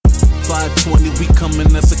520, we coming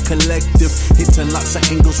as a collective, hitting lots of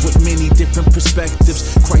angles with many different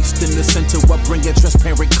perspectives. Christ in the center, I bring in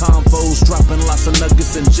transparent convos, dropping lots of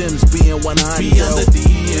nuggets and gems, being 100. Beyond the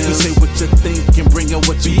DMs. You say what you think and bring in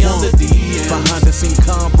what you Beyond want. the DMs. Behind the scene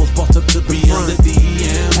combos, brought up to the Beyond front. the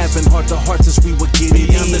DMs. Having heart to heart as we would get it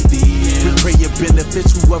Beyond in. the DMs. We pray it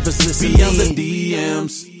benefits whoever's listening. Beyond the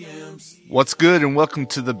DMs. What's good, and welcome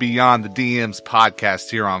to the Beyond the DMs podcast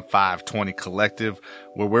here on 520 Collective,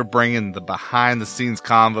 where we're bringing the behind-the-scenes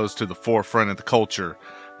convos to the forefront of the culture.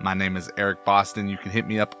 My name is Eric Boston. You can hit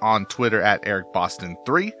me up on Twitter at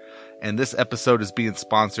EricBoston3, and this episode is being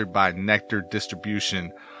sponsored by Nectar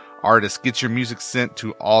Distribution. Artists, get your music sent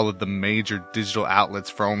to all of the major digital outlets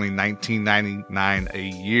for only $19.99 a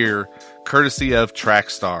year, courtesy of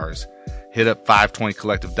Trackstars. Hit up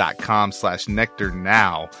 520collective.com/nectar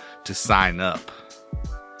now to sign up.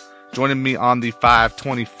 Joining me on the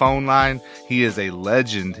 520 phone line, he is a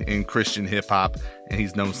legend in Christian hip hop, and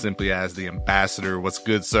he's known simply as the Ambassador. What's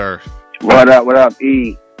good, sir? What up,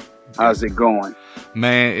 E? How's it going?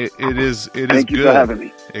 Man, it is Thank you good. for having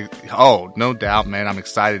me. No doubt, man. I'm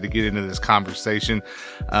excited to get into this conversation.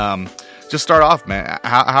 Just start off, man.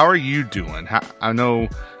 How are you doing? I know,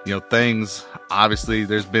 things, obviously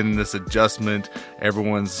there's been this adjustment.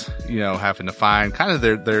 Everyone's, having to find kind of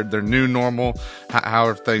their new normal. How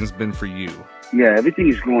have things been for you? Yeah, everything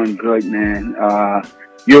is going good, man.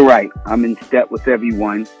 You're right. I'm in step with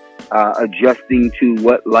everyone, adjusting to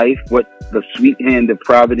what the sweet hand of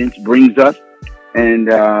Providence brings us. And,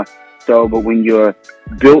 but when you're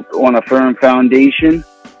built on a firm foundation,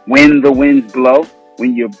 when the winds blow,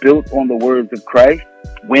 when you're built on the words of Christ,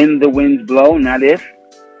 when the winds blow, not if,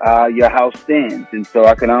 your house stands. And so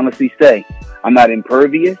I can honestly say, I'm not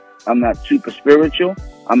impervious. I'm not super spiritual.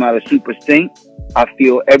 I'm not a super saint. I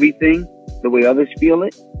feel everything the way others feel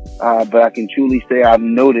it. But I can truly say I've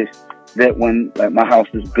noticed that when my house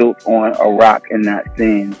is built on a rock and not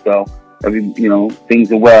sand. So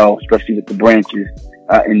things are well, especially with the branches,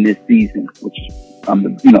 in this season, which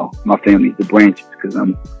my family's the Branches because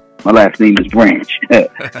my last name is Branch.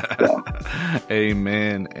 So.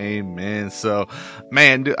 Amen. So,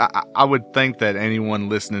 man, dude, I would think that anyone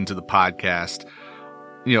listening to the podcast,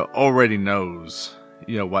 already knows,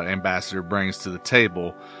 what Ambassador brings to the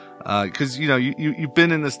table. Cause, you've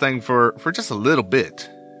been in this thing for just a little bit,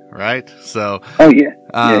 right? So. Oh, yeah.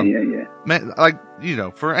 Yeah. Man,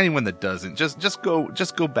 for anyone that doesn't, just go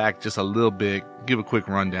back just a little bit, give a quick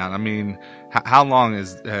rundown. I mean, how long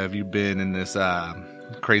have you been in this,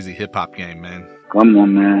 crazy hip hop game, man? Come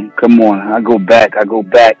on, man. Come on. I go back.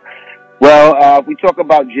 Well, we talk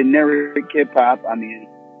about generic hip hop. I mean,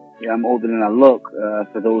 I'm older than I look,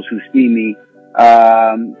 for those who see me.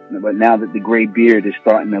 But now that the gray beard is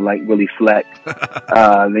starting to really flex,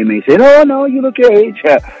 they may say, no, you look your age.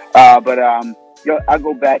 I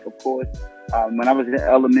go back, of course. When I was in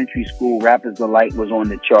elementary school, Rappers Delight was on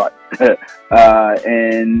the chart.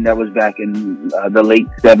 And that was back in the late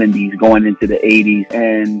 70s, going into the 80s.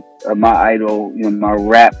 And my idol, my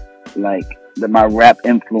rap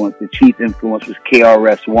influence, the chief influence was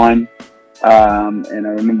KRS-One. And I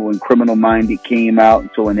remember when Criminal Minded came out.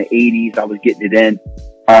 So in the 80s, I was getting it in.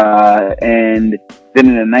 And then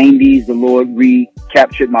in the 90s, the Lord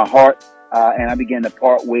recaptured my heart. And I began to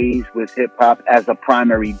part ways with hip hop as a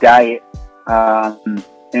primary diet.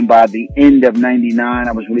 And by the end of 99,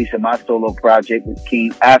 I was releasing my solo project, which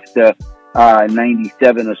came after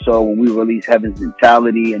 97 or so, when we released Heaven's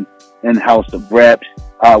Mentality and House of Reps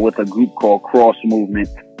with a group called Cross Movement.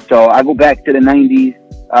 So I go back to the 90s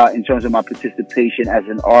in terms of my participation as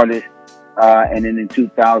an artist. And then in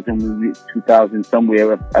 2000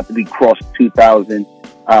 somewhere, after we crossed 2000,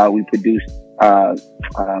 we produced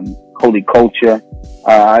Holy Culture.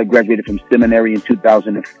 I graduated from seminary in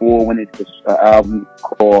 2004 when it was an album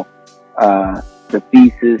called The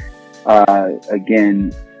Thesis.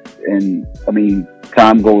 Again, and I mean,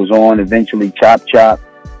 time goes on. Eventually, Chop.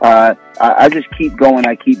 I just keep going.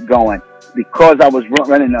 Because I was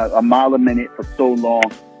running a mile a minute for so long,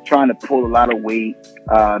 trying to pull a lot of weight,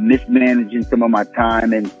 mismanaging some of my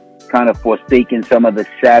time, and kind of forsaking some of the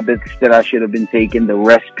Sabbaths that I should have been taking, the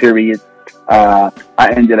rest periods. I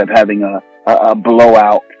ended up having a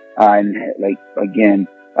blowout, and again,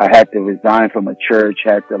 I had to resign from a church,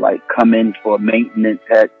 had to come in for maintenance,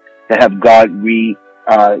 had to have God reground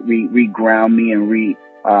me and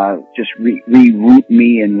reroute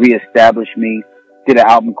me and reestablish me. Did an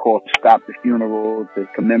album called Stop the Funeral to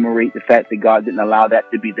commemorate the fact that God didn't allow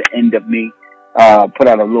that to be the end of me. Put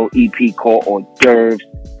out a little EP called Hors d'oeuvres.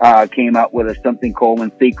 Came out with something called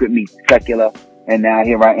When Sacred Meets Secular. And now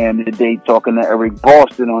here I am today talking to Eric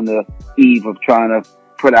Boston on the eve of trying to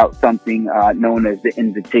put out something known as the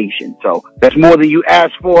Invitation. So that's more than you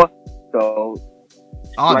asked for. So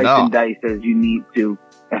slice and dice as you need to.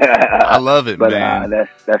 I love it, but, man.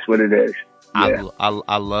 That's what it is. Yeah.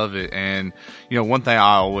 I love it. And, one thing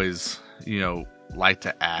I always, like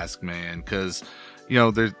to ask, man, because,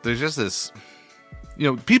 there's just this,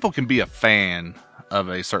 people can be a fan of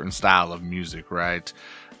a certain style of music, right?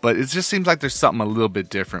 But it just seems like there's something a little bit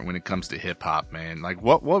different when it comes to hip hop, man. Like,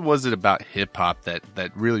 what was it about hip hop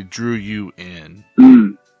that really drew you in?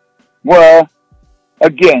 Well,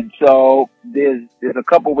 again, so there's a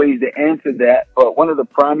couple ways to answer that, but one of the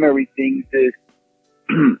primary things is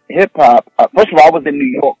hip hop. First of all, I was in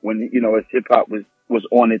New York when as hip hop was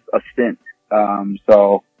on its ascent.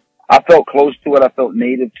 So I felt close to it. I felt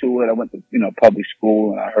native to it. I went to public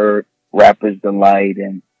school, and I heard Rappers Delight,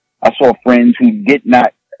 and I saw friends who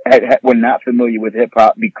were not familiar with hip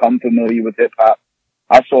hop become familiar with hip hop.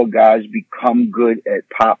 I saw guys become good at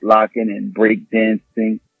pop locking and break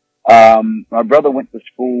dancing. My brother went to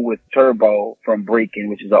school with Turbo from Breaking,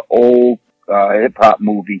 which is an old hip hop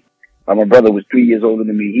movie. My brother was 3 years older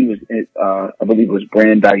than me. He was, I believe it was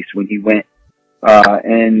Brandeis when he went.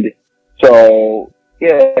 And so,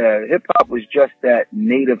 yeah, hip hop was just that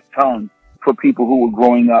native tongue for people who were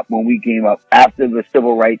growing up when we came up after the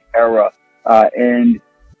civil rights era. And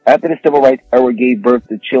after the civil rights era gave birth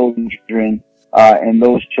to children, and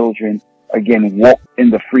those children, again, walked in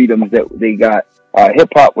the freedoms that they got. Hip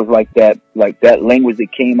hop was like that language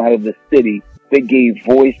that came out of the city that gave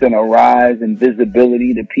voice and a rise and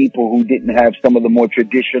visibility to people who didn't have some of the more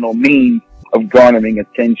traditional means of garnering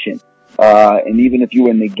attention. And even if you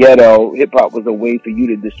were in the ghetto, hip hop was a way for you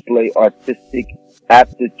to display artistic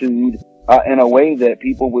aptitude, in a way that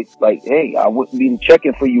people would like, hey, I wouldn't be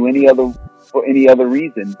checking for you for any other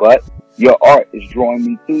reason, but your art is drawing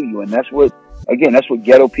me to you. And that's what ghettos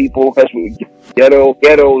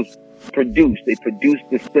produce. They produce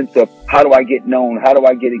this sense of, how do I get known? How do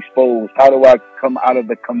I get exposed? How do I come out of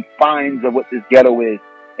the confines of what this ghetto is?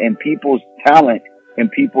 And people's talent and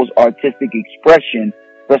people's artistic expression,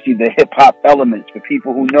 especially the hip hop elements, for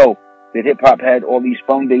people who know that hip hop had all these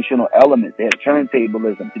foundational elements. They had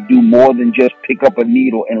turntablism, to do more than just pick up a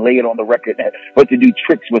needle and lay it on the record, but to do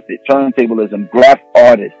tricks with it. Turntablism, graph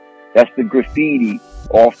artists, that's the graffiti.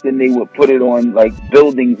 Often they would put it on like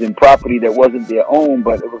buildings and property that wasn't their own,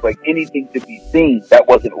 but it was like anything to be seen. That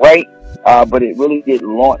wasn't right. But it really did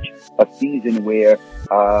launch a season where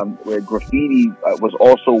graffiti was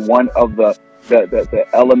also one of the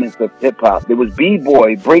elements of hip hop. There was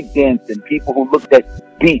b-boy, breakdancing, people who looked at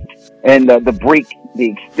beats and the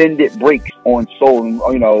extended breaks on soul,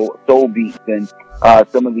 soul beats, and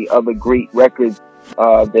some of the other great records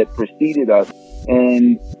that preceded us.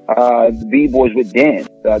 And the b-boys would dance,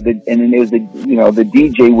 and then there was the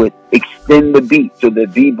DJ would extend the beat so the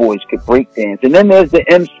b-boys could break dance. And then there's the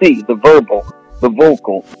MC, the verbal, the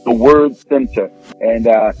vocal, the word center, and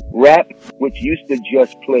rap, which used to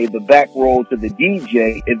just play the back role to the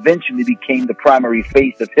DJ, eventually became the primary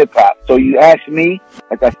face of hip hop. So you ask me,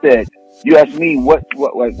 like I said,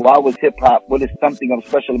 why was hip hop? What is something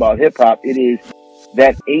special about hip hop? It is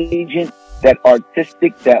that agent, that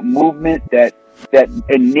artistic, that movement, that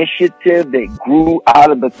initiative that grew out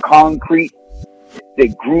of the concrete,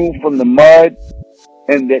 that grew from the mud,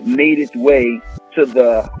 and that made its way to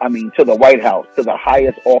the White House, to the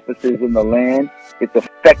highest offices in the land. It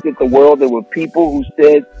affected the world. There were people who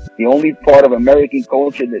said the only part of American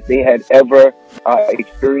culture that they had ever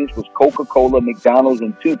experienced was Coca-Cola, McDonald's,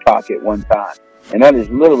 and Tupac at one time. And that is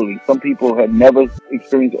literally, some people had never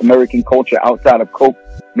experienced American culture outside of Coke,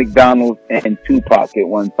 McDonald's, and Tupac at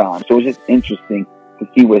one time. So it's just interesting to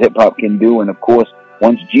see what hip hop can do. And of course,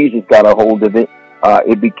 once Jesus got a hold of it,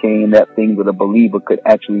 it became that thing that a believer could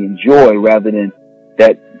actually enjoy, rather than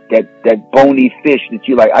that bony fish that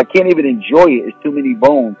you like. I can't even enjoy it. It's too many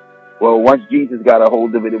bones. Well, once Jesus got a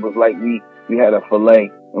hold of it, it was like we had a fillet,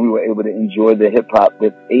 and we were able to enjoy the hip hop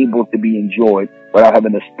that's able to be enjoyed without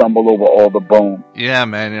having to stumble over all the bone. Yeah,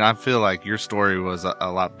 man, and I feel like your story was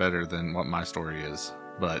a lot better than what my story is.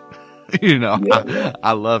 But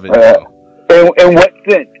I love it. In what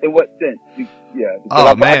sense? Yeah.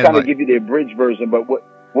 Oh, man, I kind of give you the abridged version, but what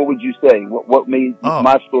would you say? What made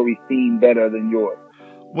my story seem better than yours?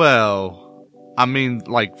 Well, I mean,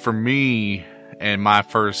 like for me and my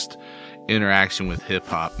first interaction with hip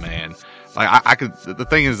hop, man, like the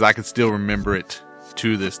thing is, I could still remember it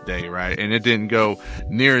to this day, right? And it didn't go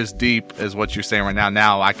near as deep as what you're saying right now.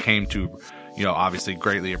 Now I came to, obviously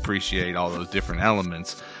greatly appreciate all those different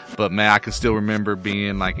elements, but man, I can still remember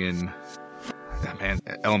being like in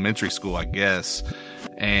elementary school, I guess,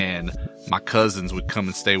 and my cousins would come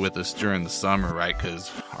and stay with us during the summer, right?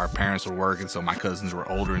 Because our parents were working, so my cousins were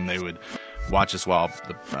older, and they would watch us while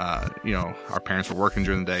our parents were working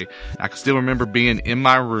during the day. And I can still remember being in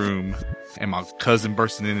my room and my cousin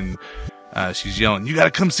bursting in, and she's yelling, "You got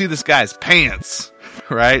to come see this guy's pants,"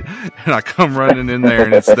 right? And I come running in there,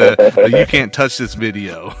 and it's the "You can't touch this"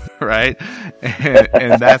 video, right?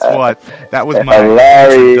 And that was my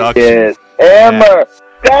introduction. Hammer.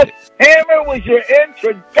 That Hammer was your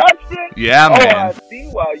introduction. Yeah, man. I see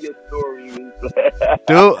why your story is.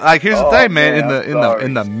 Dude, like, here's the thing, man.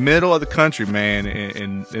 In the middle of the country, man,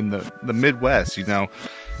 in the Midwest,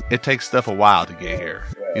 it takes stuff a while to get here.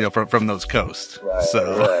 Right. From those coasts. Right,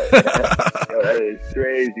 so right. That is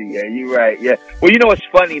crazy. Yeah, you're right. Yeah. Well, it's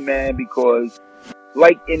funny, man, because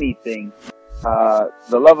like anything,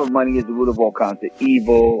 the love of money is the root of all kinds of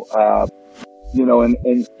evil.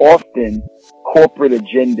 And often corporate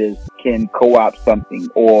agendas can co-opt something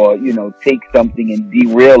or, take something and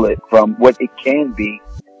derail it from what it can be,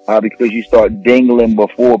 because you start dangling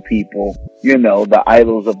before people, the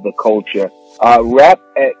idols of the culture.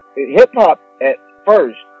 Hip hop at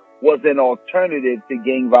first was an alternative to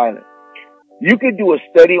gang violence. You could do a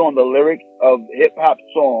study on the lyrics of hip hop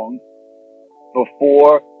songs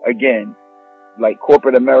before, again, like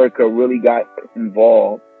corporate America really got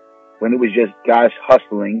involved, when it was just guys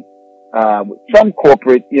hustling, with some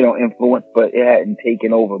corporate, influence, but it hadn't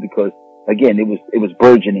taken over because, again, it was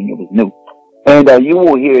burgeoning, it was new. And, you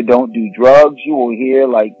will hear don't do drugs, you will hear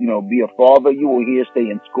be a father, you will hear stay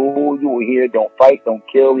in school, you will hear don't fight, don't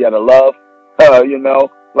kill, you gotta love,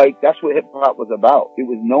 that's what hip hop was about. It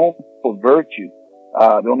was known for virtue.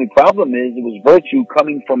 The only problem is it was virtue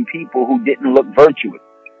coming from people who didn't look virtuous.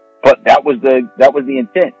 But that was the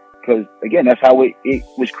intent. Because, again, that's how it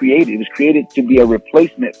was created. It was created to be a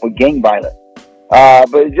replacement for gang violence.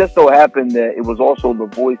 But it just so happened that it was also the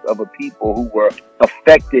voice of a people who were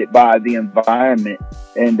affected by the environment.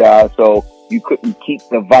 And so you couldn't keep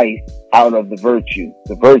the vice out of the virtue.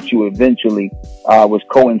 The virtue eventually was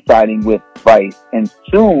coinciding with vice. And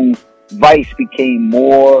soon, vice became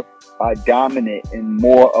more dominant and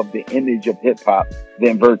more of the image of hip-hop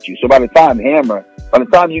than virtue. So by the time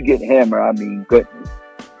you get Hammer, I mean, goodness.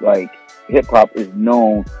 Like, hip-hop is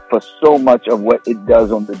known for so much of what it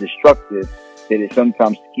does on the destructive that it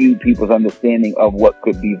sometimes skewed people's understanding of what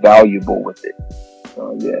could be valuable with it.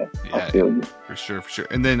 So, yeah, I feel you. For sure.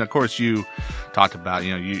 And then, of course, you talked about,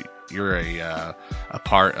 you're a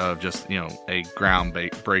part of just, a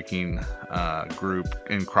ground-breaking group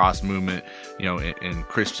in cross movement, in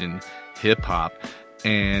Christian hip-hop.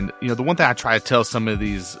 And, the one thing I try to tell some of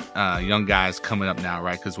these young guys coming up now,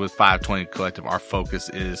 right, because with 520 Collective, our focus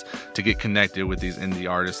is to get connected with these indie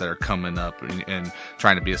artists that are coming up and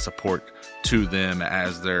trying to be a support to them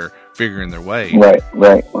as they're figuring their way.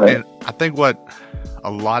 Right. And I think what a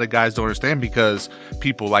lot of guys don't understand, because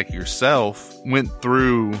people like yourself went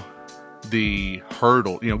through the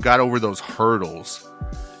hurdle, got over those hurdles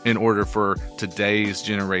in order for today's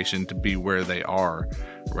generation to be where they are.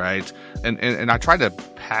 Right. And I try to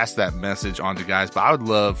pass that message on to guys, but I would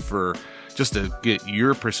love for just to get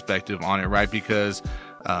your perspective on it. Right. Because,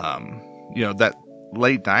 that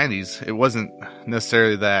late 90s, it wasn't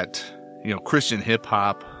necessarily that, Christian hip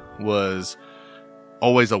hop was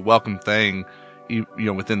always a welcome thing,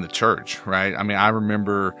 within the church. Right. I mean, I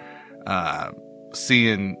remember,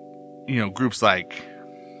 seeing, groups like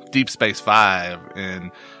Deep Space 5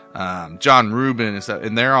 and, John Rubin and stuff,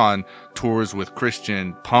 and they're on tours with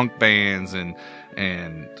Christian punk bands and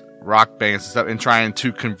rock bands and stuff, and trying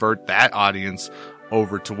to convert that audience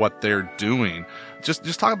over to what they're doing.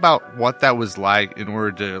 Just talk about what that was like in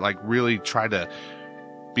order to really try to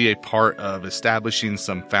be a part of establishing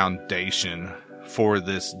some foundation for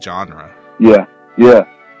this genre. Yeah.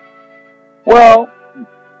 Well,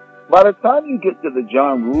 by the time you get to the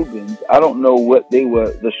John Rubens, I don't know what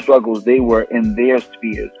the struggles they were in their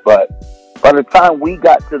spheres, but by the time we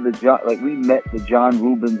got to we met the John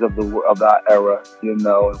Rubens of our era, and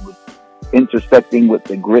was intersecting with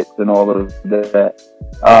the Grits and all of that.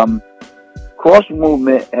 Cross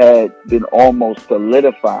movement had been almost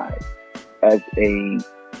solidified as a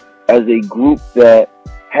group that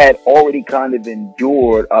had already kind of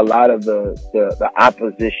endured a lot of the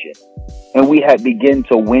opposition. And we had begun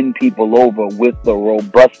to win people over with the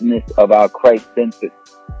robustness of our Christ-centered.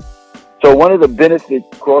 So one of the benefits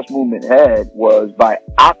Cross Movement had was by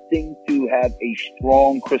opting to have a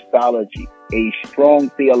strong Christology, a strong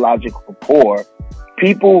theological core,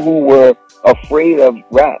 people who were afraid of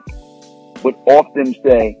rap would often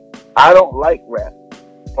say, I don't like rap,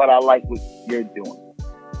 but I like what you're doing.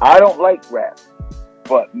 I don't like rap,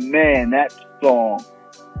 but man, that song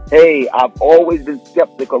hey, I've always been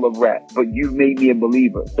skeptical of rap, but you've made me a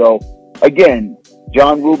believer. So again,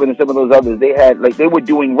 John Rubin and some of those others, they were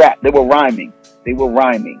doing rap. They were rhyming. They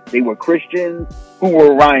were Christians who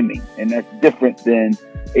were rhyming. And that's different than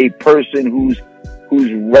a person whose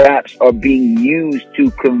raps are being used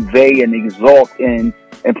to convey and exalt and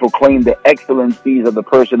proclaim the excellencies of the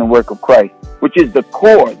person and work of Christ, which is the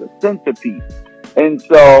core, the centerpiece. And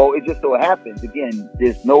so it just so happens, again,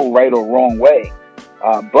 there's no right or wrong way.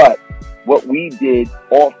 But what we did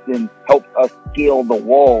often helped us scale the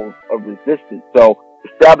walls of resistance. So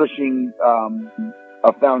establishing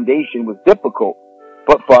a foundation was difficult.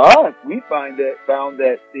 But for us, we found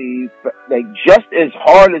that just as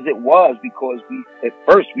hard as it was, because at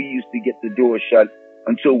first we used to get the door shut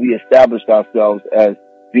until we established ourselves as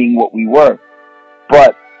being what we were.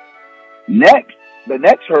 But the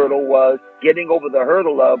next hurdle was getting over the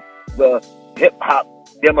hurdle of the hip hop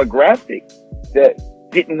demographic that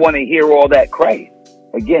didn't want to hear all that Christ.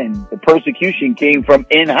 Again, the persecution came from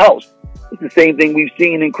in-house. It's the same thing we've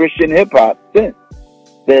seen in Christian hip hop since.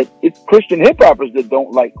 That it's Christian hip hoppers that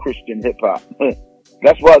don't like Christian hip hop.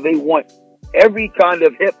 That's why they want every kind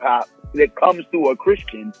of hip hop that comes to a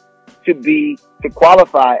Christian to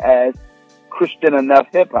qualify as Christian enough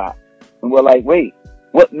hip hop. And we're like, wait,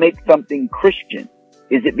 what makes something Christian?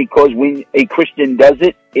 Is it because when a Christian does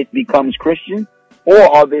it, it becomes Christian? Or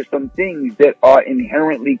are there some things that are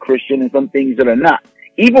inherently Christian and some things that are not,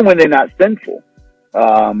 even when they're not sinful?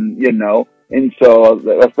 And so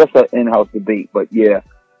that's an in-house debate. But yeah,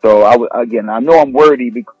 so I know I'm wordy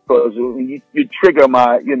because when you trigger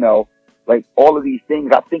my, like all of these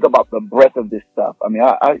things, I think about the breadth of this stuff. I mean,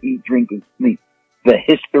 I eat, drink, and sleep the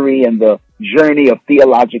history and the journey of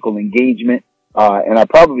theological engagement. And I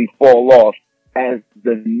probably fall off as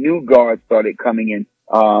the new guard started coming in.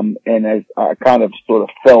 And as I kind of sort of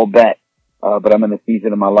fell back, but I'm in a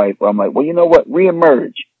season of my life where I'm like, well, you know what?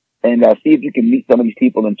 Reemerge and see if you can meet some of these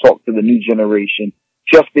people and talk to the new generation,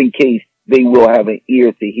 just in case they will have an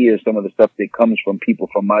ear to hear some of the stuff that comes from people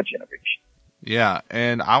from my generation. Yeah.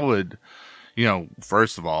 And I would,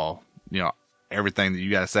 first of all, everything that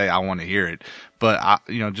you got to say, I want to hear it. But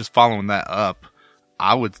just following that up,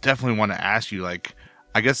 I would definitely want to ask you, like,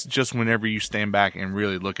 I guess just whenever you stand back and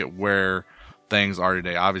really look at where things are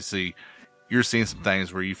today, obviously you're seeing some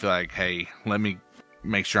things where you feel like, hey, let me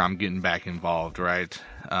make sure I'm getting back involved, right?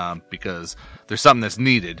 Because there's something that's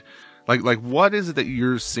needed. Like what is it that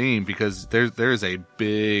you're seeing? Because there's a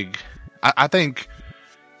big, I think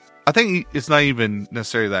it's not even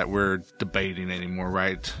necessarily that we're debating anymore,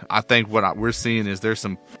 right? I think what we're seeing is there's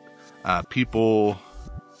some people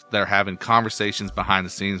that are having conversations behind the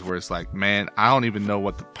scenes where it's like, man, I don't even know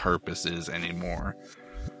what the purpose is anymore.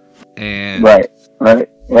 And right.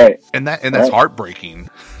 And that's heartbreaking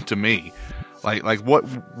to me. Like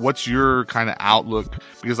what's your kind of outlook?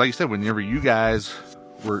 Because like you said, whenever you guys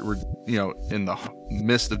were in the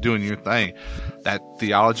midst of doing your thing, that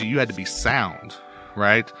theology, you had to be sound,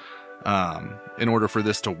 right? In order for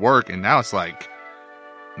this to work. And now it's like,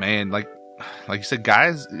 man, like you said,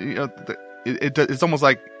 guys, it's almost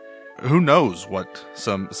like, who knows what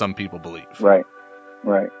some people believe. Right.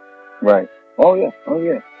 Oh yeah.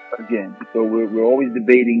 Again, so we're always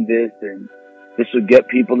debating this, and this will get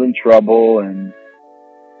people in trouble. And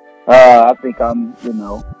I think I'm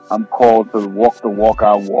called to walk the walk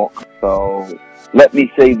I walk. So let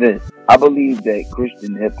me say this: I believe that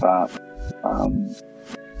Christian hip hop,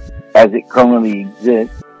 as it currently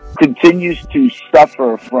exists, continues to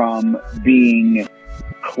suffer from being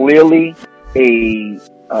clearly it's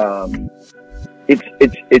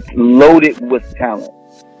loaded with talent.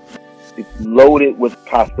 It's loaded with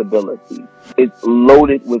possibility. It's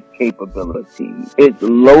loaded with capability. It's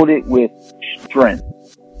loaded with strength.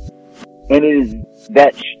 And it is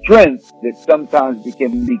that strength that sometimes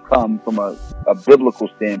can become, from a biblical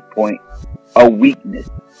standpoint, a weakness.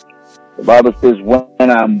 The Bible says,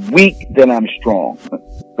 when I'm weak, then I'm strong.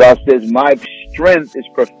 God says, my strength is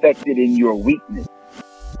perfected in your weakness.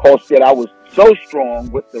 Paul said, I was so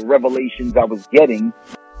strong with the revelations I was getting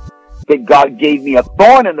that God gave me a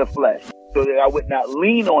thorn in the flesh so that I would not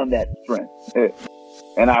lean on that strength.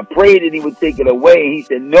 And I prayed that he would take it away. And he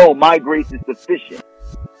said, no, my grace is sufficient.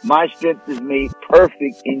 My strength is made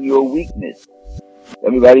perfect in your weakness.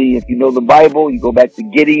 Everybody, if you know the Bible, you go back to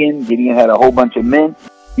Gideon. Gideon had a whole bunch of men.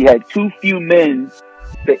 He had too few men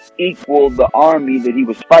to equal the army that he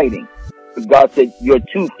was fighting. But God said, your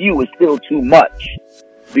too few is still too much,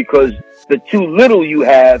 because the too little you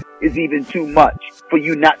have is even too much for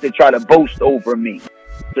you not to try to boast over me.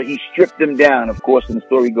 So he stripped them down. Of course, and the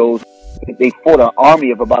story goes, they fought an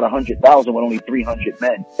army of about 100,000 with only 300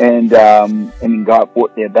 men. And then God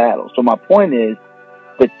fought their battle. So my point is,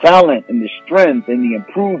 the talent and the strength and the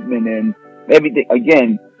improvement and everything,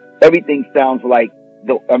 again, everything sounds like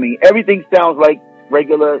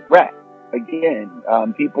regular rap. Again,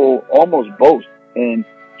 people almost boast in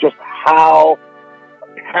just how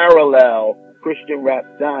parallel Christian rap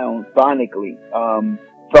sounds sonically.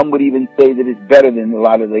 Some would even say that it's better than a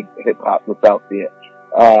lot of the hip hop that's out there.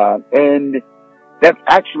 And that's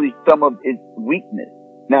actually some of its weakness.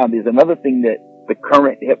 Now, there's another thing that the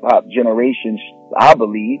current hip hop generation, I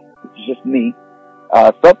believe, which is just me,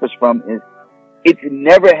 suffers from is it's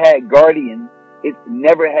never had guardians. It's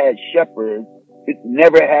never had shepherds. It's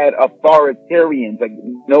never had authoritarians, like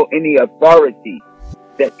any authority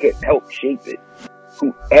that could help shape it.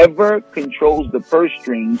 Whoever controls the purse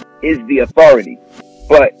strings is the authority.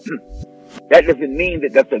 But that doesn't mean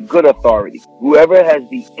that that's a good authority. Whoever has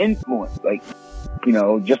the influence, like,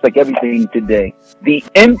 just like everything today, the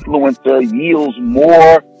influencer yields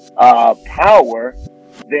more power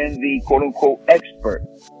than the quote unquote expert.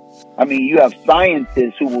 I mean, you have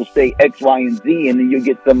scientists who will say X, Y, and Z, and then you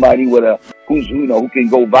get somebody with who can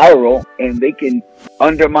go viral and they can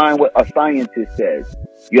undermine what a scientist says.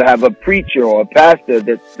 You have a preacher or a pastor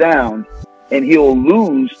that's sound and he'll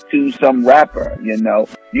lose to some rapper,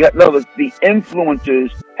 the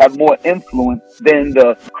influencers have more influence than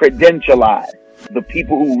the credentialized, the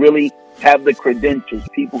people who really have the credentials,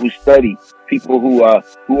 people who study, people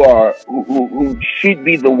who should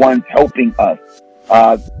be the ones helping us.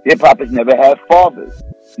 Hip hop has never had fathers,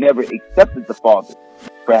 never accepted the fathers.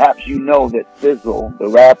 Perhaps you know that Sizzle, the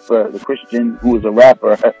rapper, the Christian who is a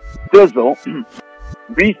rapper, Sizzle,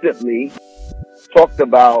 recently talked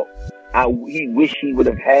about how he wished he would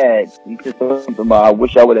have had. He said something about, I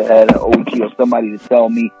wish I would have had an OG or somebody to tell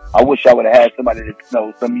me. I wish I would have had somebody to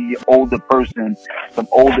know, some older person, some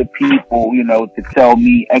older people, to tell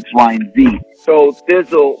me X, Y, and Z. So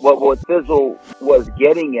Sizzle, what Sizzle was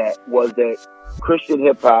getting at was that Christian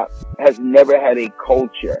hip hop has never had a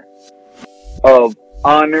culture of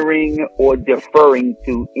honoring or deferring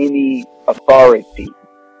to any authority.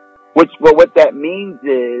 What that means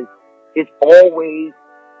is it's always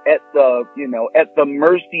at the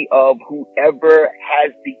mercy of whoever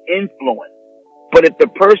has the influence. But if the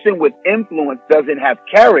person with influence doesn't have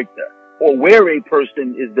character, or where a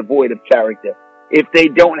person is devoid of character, if they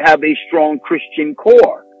don't have a strong Christian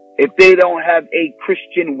core, if they don't have a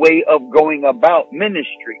Christian way of going about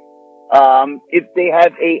ministry, if they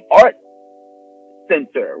have a art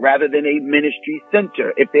center rather than a ministry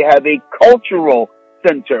center, if they have a cultural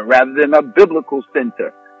center rather than a biblical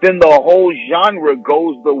center, then the whole genre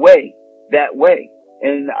goes that way.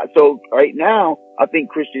 And so right now, I think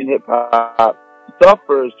Christian hip hop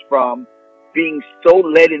suffers from being so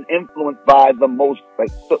led and influenced by the most,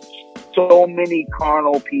 so many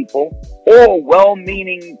carnal people, or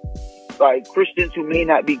well-meaning, Christians who may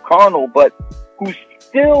not be carnal, but who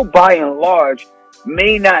still, by and large,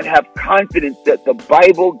 may not have confidence that the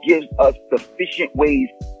Bible gives us sufficient ways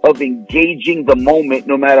of engaging the moment,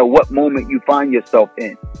 no matter what moment you find yourself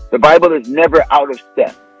in. The Bible is never out of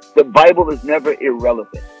step. The Bible is never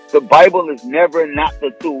irrelevant. The Bible is never not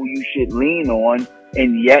the tool you should lean on,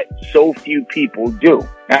 and yet so few people do.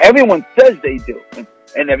 Now, everyone says they do,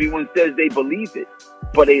 and everyone says they believe it,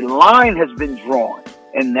 but a line has been drawn,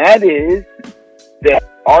 and that is that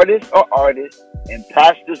artists are artists, and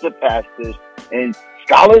pastors are pastors, and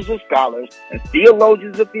scholars are scholars, and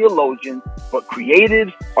theologians are theologians, but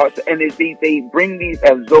creatives are, and they bring these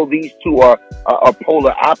as though these two are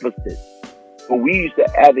polar opposites. What we used to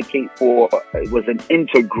advocate for was an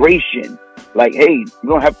integration. Like, hey, you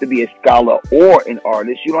don't have to be a scholar or an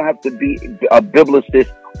artist. You don't have to be a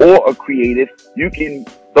biblicist or a creative. You can,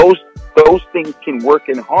 those things can work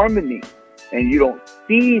in harmony, and you don't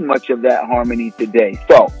see much of that harmony today.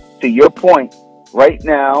 So, to your point, right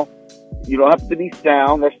now, you don't have to be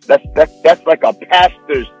sound. That's like a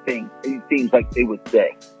pastor's thing. It seems like they would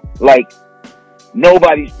say, like,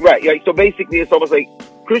 nobody's right. So basically, it's almost like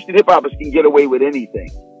Christian hip hoppers can get away with anything.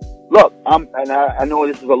 Look, I know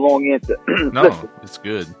this is a long answer. No, Listen, it's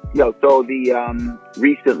good. So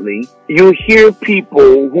recently, you hear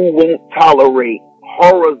people who won't tolerate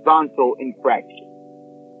horizontal infraction.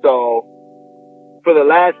 So, for the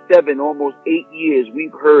last almost 8 years,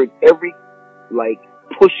 we've heard every,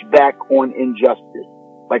 pushback on injustice.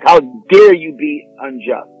 Like, how dare you be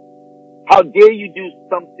unjust? How dare you do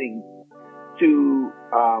something to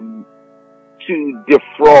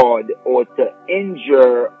defraud or to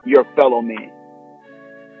injure your fellow man?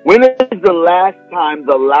 When is the last time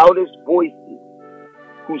the loudest voices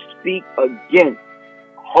who speak against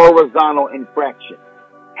horizontal infraction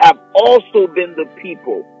have also been the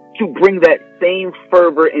people to bring that same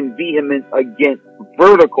fervor and vehemence against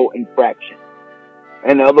vertical infraction.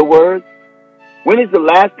 In other words, when is the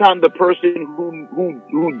last time the person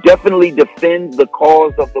who definitely defends the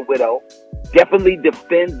cause of the widow, definitely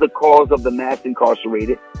defends the cause of the mass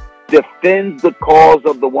incarcerated, defends the cause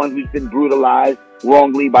of the one who's been brutalized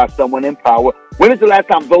wrongly by someone in power, when is the last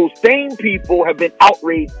time those same people have been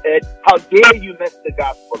outraged at, how dare you mess the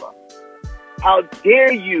gospel up? How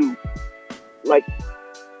dare you,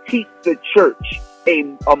 teach the church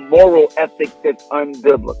a moral ethic that's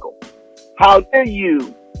unbiblical? How dare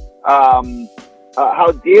you,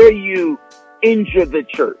 injure the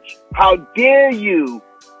church? How dare you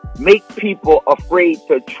make people afraid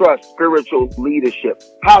to trust spiritual leadership?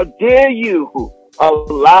 How dare you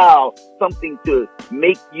allow something to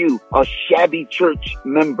make you a shabby church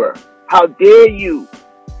member? How dare you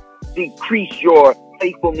decrease your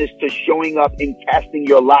faithfulness to showing up and casting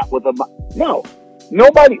your lot with no.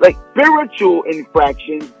 Nobody, spiritual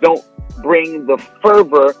infractions don't bring the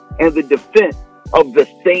fervor and the defense of the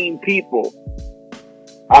same people.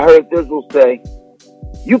 I heard Thizzle say,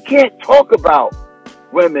 you can't talk about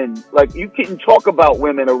women, you couldn't talk about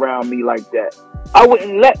women around me like that. I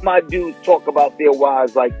wouldn't let my dudes talk about their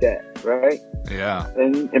wives like that, right? Yeah.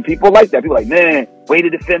 And people like that. People are like, man, way to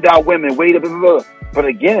defend our women, way to blah, blah, blah. But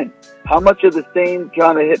again, how much of the same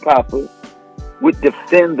kind of hip-hoppers would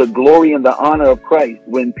defend the glory and the honor of Christ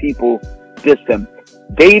when people diss him?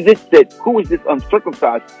 David said, who is this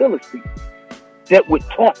uncircumcised Philistine that would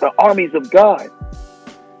taunt the armies of God?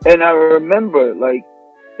 And I remember,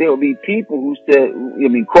 there will be people who said,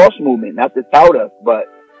 cross movement, not to tout us, but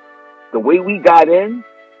the way we got in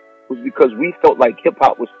was because we felt like hip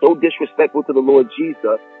hop was so disrespectful to the Lord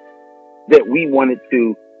Jesus that we wanted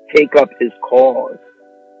to take up his cause.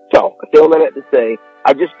 So I say all that to say,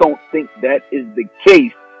 I just don't think that is the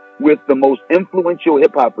case with the most influential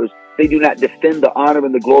hip hoppers. They do not defend the honor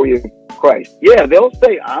and the glory of Christ. Yeah, they'll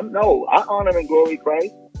say, I honor and glory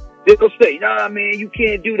Christ. They'll say, nah, man, you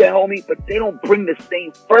can't do that, homie. But they don't bring the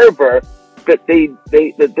same fervor that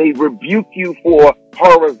they rebuke you for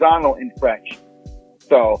horizontal infraction.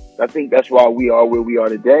 So I think that's why we are where we are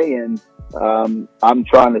today. And I'm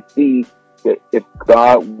trying to see that if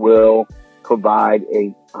God will provide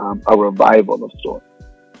a revival of sorts.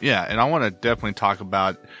 Yeah, and I want to definitely talk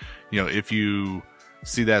about, if you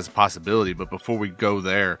see that as a possibility. But before we go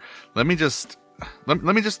there, let me just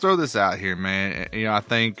throw this out here, man. I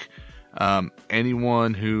think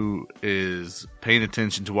anyone who is paying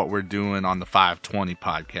attention to what we're doing on the 520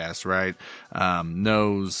 podcast, right,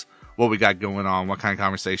 knows what we got going on, what kind of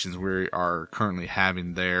conversations we are currently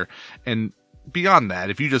having there. And beyond that,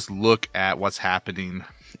 if you just look at what's happening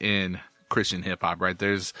in Christian hip hop, right,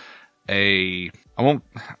 there's I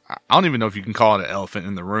don't even know if you can call it an elephant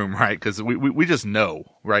in the room, right? Because we just know,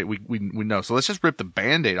 right? We know. So let's just rip the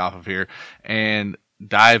Band-Aid off of here and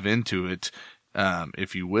dive into it,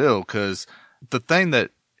 if you will. Because the thing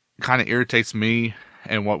that kind of irritates me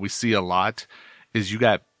and what we see a lot is you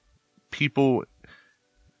got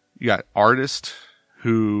artists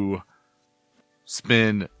who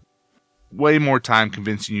spend way more time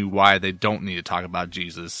convincing you why they don't need to talk about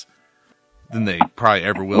Jesus than they probably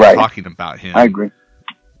ever will talking about him. I agree.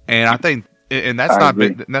 And I think, and that's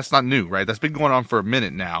not new, right? That's been going on for a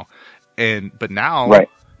minute now. But now,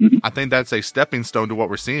 mm-hmm. I think that's a stepping stone to what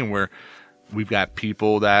we're seeing, where we've got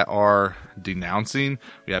people that are denouncing,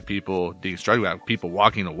 we have people destructing, we have people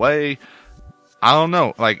walking away. I don't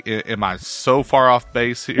know. Am I so far off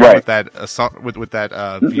base here with that with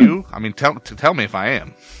that view? I mean, tell me if I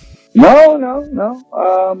am. No.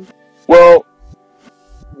 Well,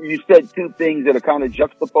 you said two things that are kind of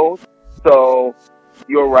juxtaposed. So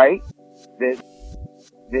you're right that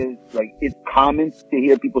there's it's common to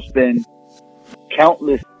hear people spend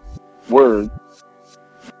countless words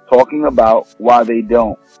talking about why they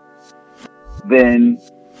don't, then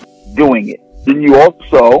doing it. Then you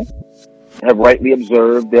also have rightly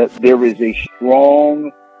observed that there is a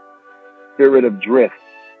strong spirit of drift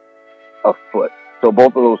afoot. So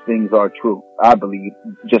both of those things are true, I believe,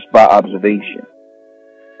 just by observation.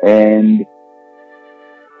 And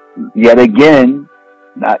yet again,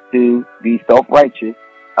 not to be self-righteous,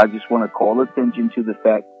 I just want to call attention to the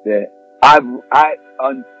fact that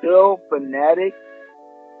until Fanatic,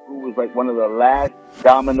 who was one of the last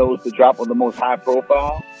dominoes to drop on the most high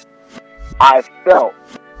profile, I felt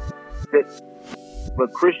that the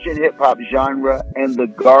Christian hip hop genre and the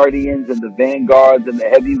guardians and the vanguards and the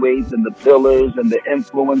heavyweights and the pillars and the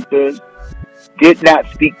influencers did not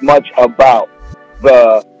speak much about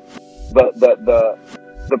the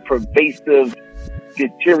the pervasive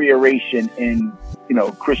deterioration in,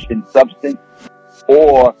 Christian substance,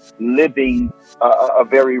 or living a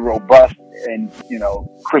very robust and,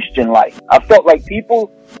 Christian life. I felt like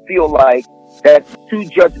people feel like that's too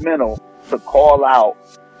judgmental to call out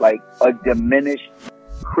like a diminished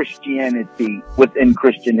Christianity within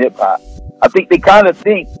Christian hip hop. I think they kind of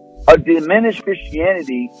think a diminished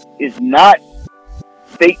Christianity is not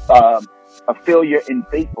a failure in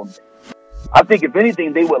faithfulness. I think if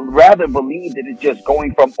anything, they would rather believe that it's just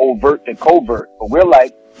going from overt to covert. But we're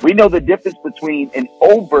like, we know the difference between an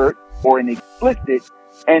overt or an explicit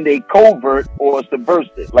and a covert or a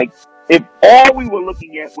subversive. Like, if all we were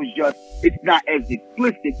looking at was just, it's not as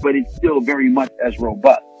explicit, but it's still very much as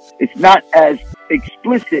robust. It's not as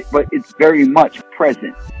explicit, but it's very much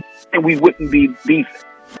present. And we wouldn't be beefing.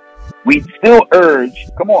 We'd still urge,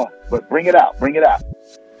 come on, but bring it out.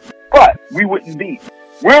 But we wouldn't beef.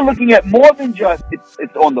 We're looking at more than just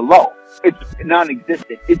it's on the low. It's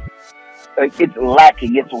non-existent. It's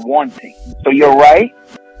lacking. It's wanting. So you're right.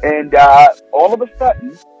 And all of a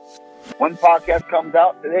sudden, one podcast comes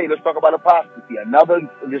out and, hey, let's talk about apostasy.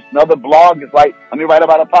 Another blog is like, let me write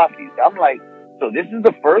about apostasy. I'm like, so this is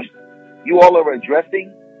the first you all are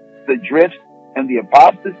addressing the drifts and the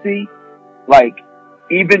apostasy, like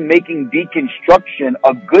even making deconstruction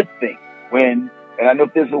a good thing when. And I know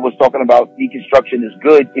Thizzle was talking about deconstruction is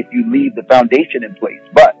good if you leave the foundation in place.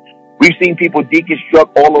 But we've seen people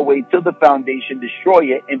deconstruct all the way to the foundation,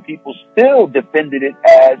 destroy it, and people still defended it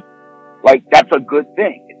as like that's a good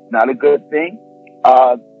thing. It's not a good thing.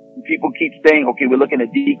 People keep saying, okay, we're looking at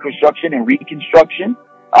deconstruction and reconstruction.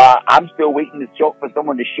 I'm still waiting for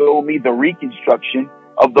someone to show me the reconstruction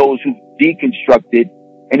of those who deconstructed.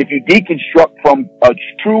 And if you deconstruct from a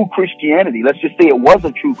true Christianity, let's just say it was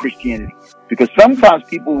a true Christianity, because sometimes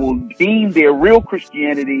people will deem their real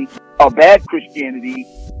Christianity a bad Christianity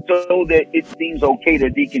so that it seems okay to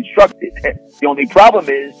deconstruct it. The only problem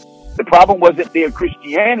is, the problem wasn't their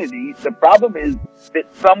Christianity. The problem is that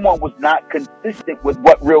someone was not consistent with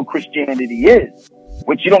what real Christianity is.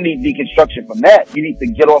 Which you don't need deconstruction from that. You need to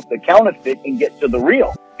get off the counterfeit and get to the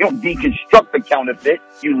real. You don't deconstruct the counterfeit,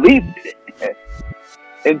 you leave it.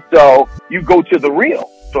 And so you go to the real.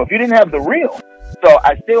 So if you didn't have the real, so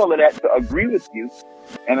I say all of that to agree with you.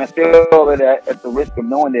 And I say all of that at the risk of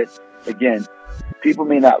knowing that, again, people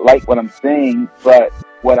may not like what I'm saying, but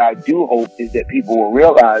what I do hope is that people will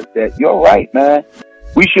realize that you're right, man.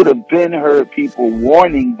 We should have been heard people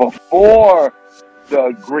warning before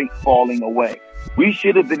the great falling away. We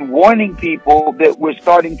should have been warning people that we're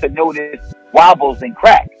starting to notice wobbles and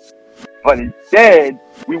cracks. But instead,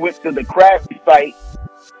 we went to the crash site,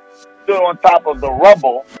 stood on top of the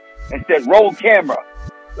rubble, and said, roll camera.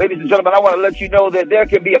 Ladies and gentlemen, I want to let you know that there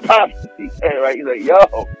can be apostasy. Right? He's like,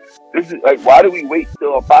 yo, this is like, why do we wait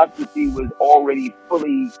till apostasy was already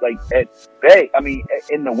fully like at bay? I mean,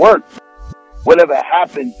 in the works. Whatever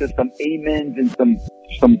happened to some amens and some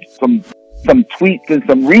tweets and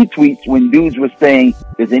some retweets when dudes were saying,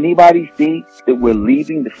 does anybody see that we're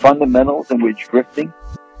leaving the fundamentals and we're drifting?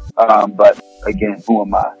 But again, who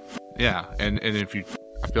am I? Yeah. And I feel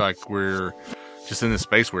like we're just in this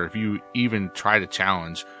space where if you even try to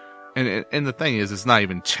challenge, and the thing is, it's not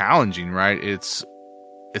even challenging, right? It's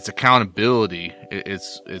accountability.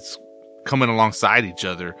 It's coming alongside each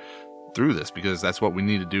other through this, because that's what we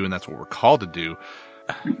need to do. And that's what we're called to do.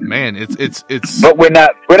 Man, it's. But we're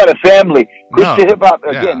not a family. Christian hip hop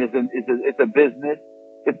again is a business.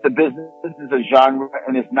 It's the business. This is a genre,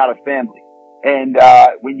 and it's not a family. And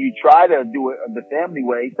when you try to do it the family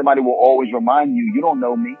way, somebody will always remind you, you don't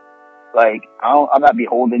know me. Like I'm not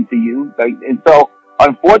beholden to you. Like, and so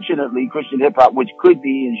unfortunately, Christian hip hop, which could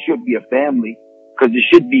be and should be a family, because it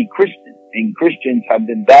should be Christian, and Christians have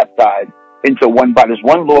been baptized into one body. There's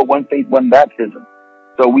one Lord, one faith, one baptism.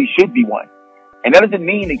 So we should be one. And that doesn't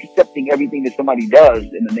mean accepting everything that somebody does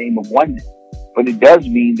in the name of oneness, but it does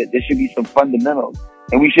mean that there should be some fundamentals.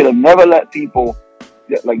 And we should have never let people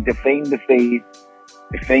like defame the faith,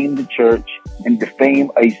 defame the church, and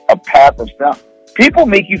defame a path of sound. People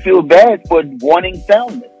make you feel bad for wanting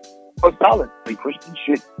soundness or solidness. Like Christians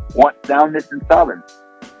should want soundness and solidness,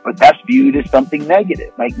 but that's viewed as something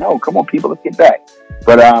negative. Like, no, come on, people, let's get back.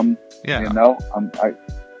 But and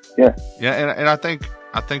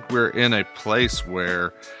I think we're in a place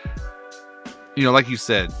where, like you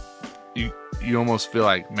said, you almost feel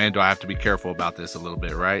like, man, do I have to be careful about this a little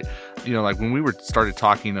bit, right? Like when we started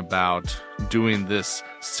talking about doing this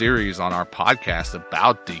series on our podcast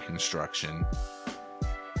about deconstruction,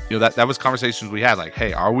 that was conversations we had, like,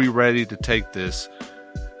 hey, are we ready to take this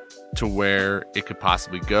to where it could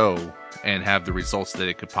possibly go? and have the results that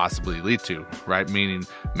it could possibly lead to, right? Meaning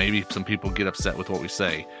maybe some people get upset with what we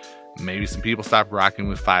say. Maybe some people stop rocking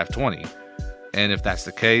with 520. And if that's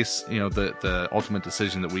the case, the ultimate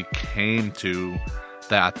decision that we came to,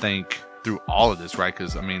 that I think through all of this, right?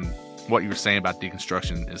 Because, I mean, what you were saying about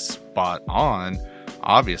deconstruction is spot on,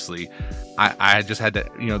 obviously. I just had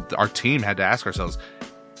to, our team had to ask ourselves,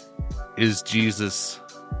 is Jesus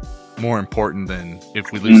more important than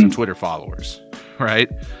if we lose some Twitter followers, right?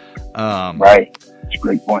 Right. That's a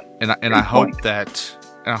great point. And I hope that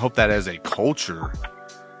as a culture,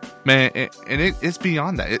 man, it's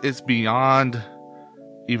beyond that. It's beyond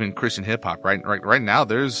even Christian hip hop, right? Right now,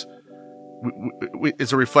 there's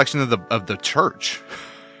it's a reflection of the church,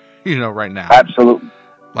 right now. Absolutely.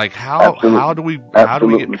 Like how do we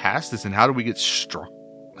get past this, and how do we get stronger,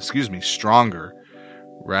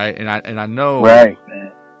 right? And I know, right,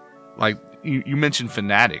 man. Like you mentioned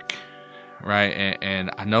fanatic, right?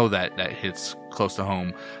 And I know that hits close to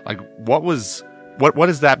home. Like what has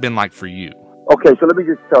that been like for you? Okay, so let me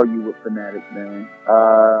just tell you what fanatic, man.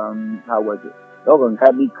 How was it? They're gonna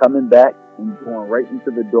have me coming back and going right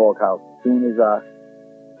into the doghouse. As soon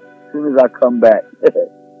as I come back,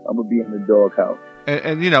 I'm gonna be in the doghouse.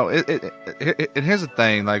 And here's the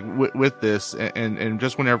thing, like with this, and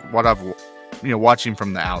just whenever what I've watching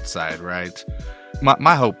from the outside, right?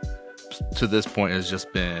 My hope to this point has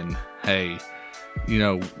just been, hey,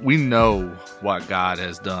 we know what God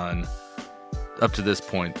has done up to this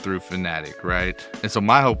point through fanatic, right? And so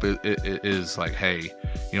my hope is like, hey,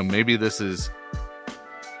 maybe this is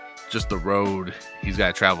just the road he's got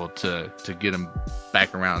to travel to get him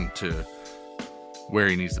back around to where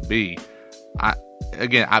he needs to be. But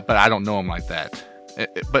I don't know him like that.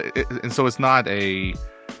 And so it's not a,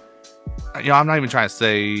 I'm not even trying to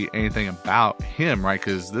say anything about him, right?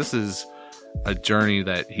 Because this is a journey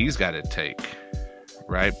that he's got to take,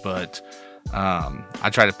 right? But I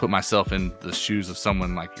try to put myself in the shoes of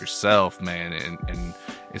someone like yourself, man, and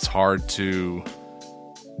it's hard to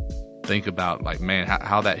think about, like, man,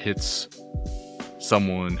 how that hits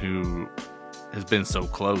someone who has been so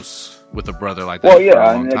close with a brother like that for a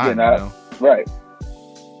long time, right.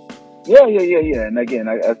 Yeah. And again,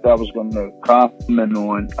 I was going to comment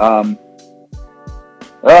on,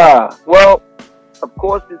 well, of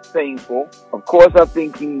course it's painful. Of course I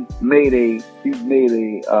think he's made a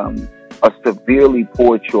severely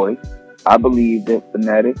poor choice. I believe that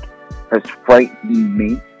fanatic has frightened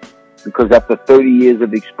me, because after 30 years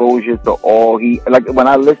of exposure to all when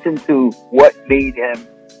I listen to what made him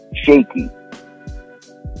shaky,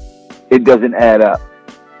 it doesn't add up.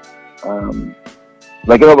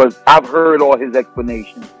 In other words, I've heard all his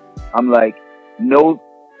explanations. I'm like, no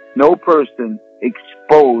person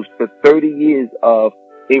exposed to 30 years of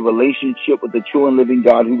a relationship with the true and living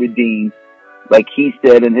God who redeems, like he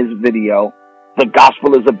said in his video, the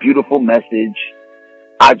gospel is a beautiful message.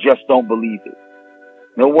 I just don't believe it.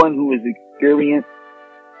 No one who has experienced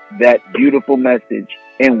that beautiful message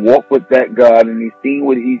and walked with that God, and he's seen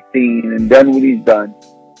what he's seen and done what he's done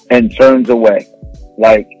and turns away.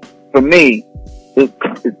 Like, for me,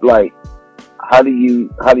 it's like, how do you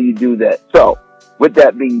do that? So, with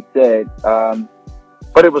that being said,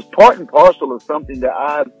 but it was part and parcel of something that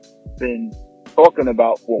I've been talking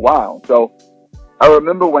about for a while. So, I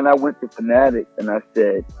remember when I went to Fanatic and I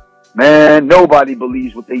said, man, nobody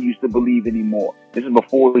believes what they used to believe anymore. This is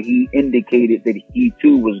before he indicated that he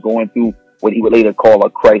too was going through what he would later call a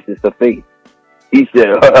crisis of faith. He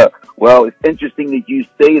said, well, it's interesting that you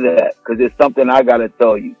say that, because there's something I got to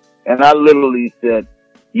tell you. And I literally said,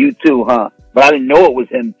 you too, huh? But I didn't know it was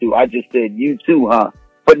him too. I just said, you too, huh?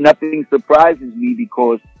 But nothing surprises me,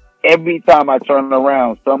 because every time I turn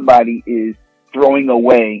around, somebody is throwing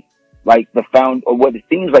away what it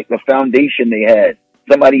seems like the foundation they had.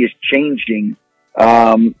 Somebody is changing,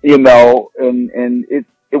 and it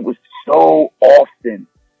was so often,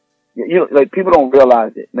 like, people don't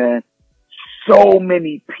realize it, man. So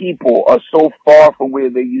many people are so far from where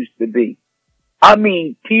they used to be. I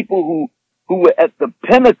mean, people who were at the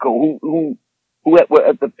pinnacle, who were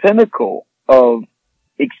at the pinnacle of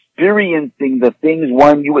experiencing the things,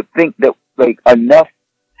 you would think that, like, enough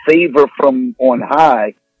favor from on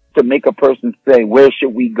high to make a person say, where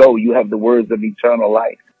should we go? You have the words of eternal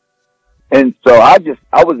life. And so I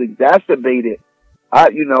was exacerbated.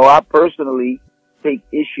 I personally take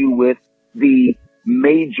issue with the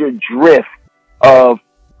major drift of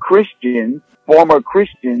Christians, former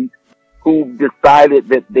Christians, who decided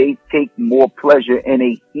that they take more pleasure in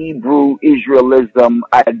a Hebrew Israelism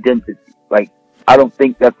identity. Like, I don't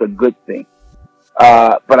think that's a good thing.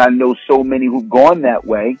 But I know so many who've gone that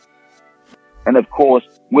way. And of course,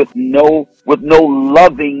 with no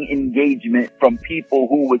loving engagement from people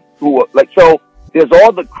who are like, so there's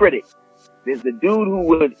all the critics. There's the dude who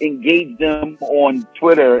would engage them on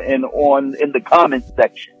Twitter and in the comment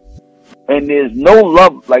section. And there's no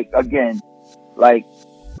love,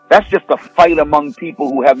 that's just a fight among people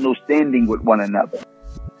who have no standing with one another.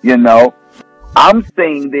 You know, I'm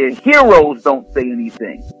saying their heroes don't say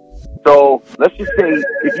anything. So let's just say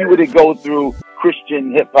if you were to go through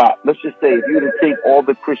Christian hip hop, let's just say if you were to take all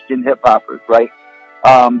the Christian hip hoppers, right,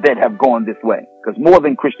 that have gone this way, because more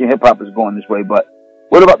than Christian hip hop is going this way, but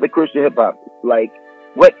what about the Christian hip hoppers? Like,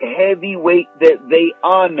 what heavyweight that they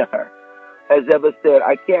honor has ever said,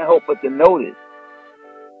 I can't help but to notice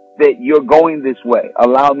that you're going this way.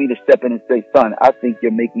 Allow me to step in and say, son, I think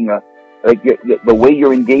you're making the way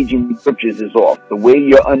you're engaging the scriptures is off. The way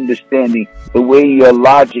you're understanding, the way your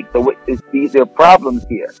logic, there are problems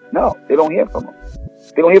here. No, they don't hear from them.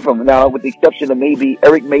 They don't hear from them. Now, with the exception of maybe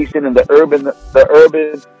Eric Mason and the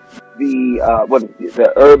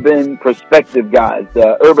urban perspective guys,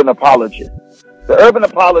 the urban apologists. The urban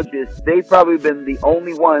apologists, they've probably been the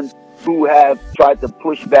only ones who have tried to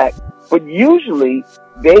push back, but usually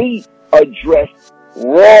they address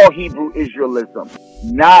raw Hebrew Israelism,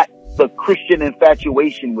 not the Christian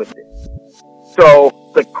infatuation with it.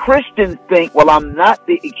 So the Christians think, well, I'm not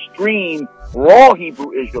the extreme raw Hebrew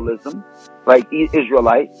Israelism, like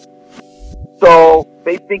Israelites. So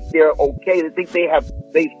they think they're okay. They think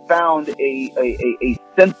they found a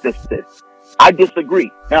synthesis. I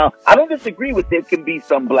disagree. Now, I don't disagree with there can be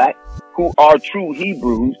some blacks who are true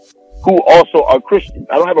Hebrews who also are Christians.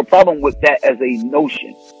 I don't have a problem with that as a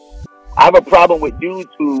notion. I have a problem with dudes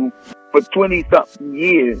who, for 20-something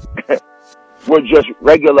years, were just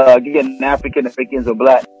regular, again, African Americans or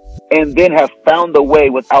black, and then have found a way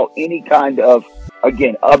without any kind of,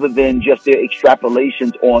 again, other than just their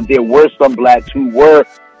extrapolations on there were some blacks who were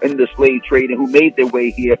in the slave trade and who made their way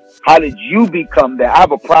here. How did you become that? I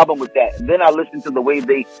have a problem with that. And then I listen to the way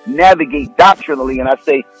they navigate doctrinally, and I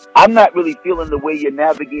say, I'm not really feeling the way you're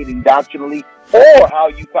navigating doctrinally, or how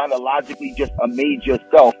you kind of logically just made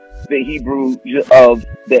yourself the Hebrews of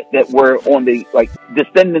that were on the, like,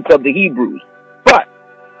 descendants of the Hebrews. But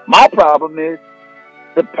my problem is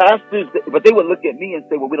the pastors, but they would look at me and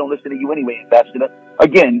say, well, we don't listen to you anyway, Ambassador.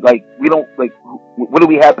 Again, like, we don't, like, what do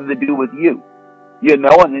we have to do with you? You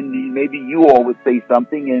know, and then maybe you all would say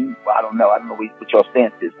something, and I don't know what your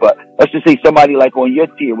stance is, but let's just say somebody like on your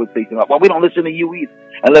tier would say something, well, we don't listen to you either.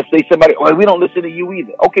 And let's say somebody, well, we don't listen to you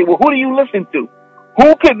either. Okay, well, who do you listen to?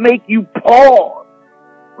 Who could make you pause,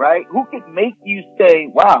 right? Who could make you say,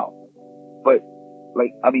 wow, but,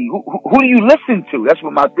 like, I mean, who do you listen to? That's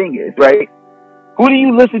what my thing is, right? Who do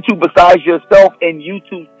you listen to besides yourself and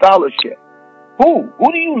YouTube scholarship? Who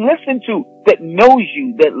do you listen to that knows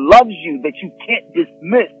you, that loves you, that you can't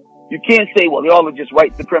dismiss? You can't say, well, y'all are just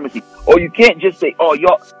white supremacy. Or you can't just say, oh,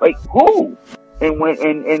 y'all, like, who?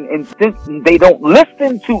 And since they don't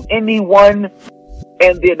listen to anyone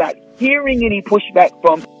and they're not hearing any pushback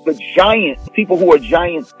from the giants, people who are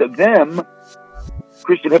giants to them,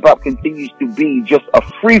 Christian hip hop continues to be just a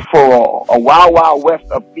free-for-all, a wild, wild west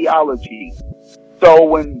of theology. So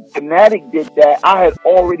when Fanatic did that, I had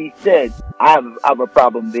already said I have a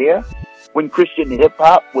problem there. When Christian hip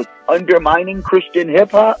hop was undermining Christian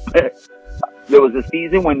hip hop, there was a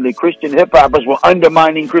season when the Christian hip hoppers were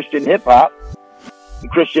undermining Christian hip hop. The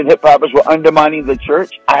Christian hip hoppers were undermining the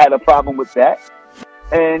church. I had a problem with that.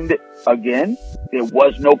 And again, there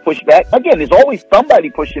was no pushback. Again, there's always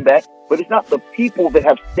somebody pushing back, but it's not the people that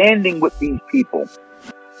have standing with these people.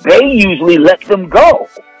 They usually let them go.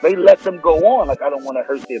 They let them go on. Like, I don't want to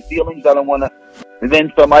hurt their feelings. I don't want to. And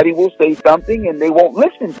then somebody will say something and they won't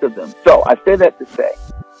listen to them. So I say that to say,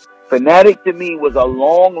 Fanatic to me was a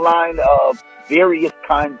long line of various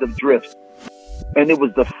kinds of drifts. And it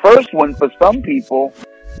was the first one for some people.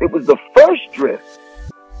 It was the first drift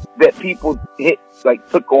that people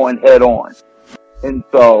took on head on. And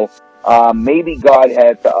so, maybe God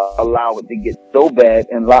had to allow it to get so bad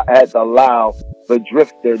and had to allow the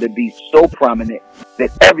drifter to be so prominent that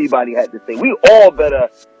everybody had to say,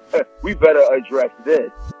 we better address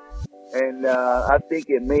this. And, I think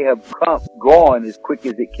it may have gone as quick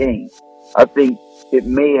as it came. I think it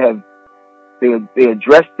may have, they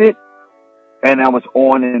addressed it and I was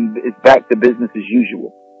on and it's back to business as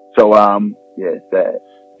usual. So, yeah, it's sad.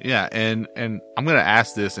 Yeah, and I'm going to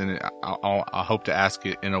ask this, and I hope to ask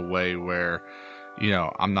it in a way where, you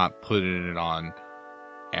know, I'm not putting it on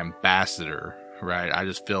Ambassador, right? I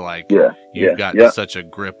just feel like you've got such a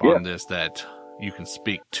grip on this that you can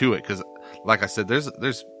speak to it. Because, like I said, there's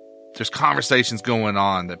conversations going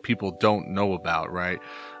on that people don't know about, right?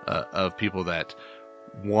 of people that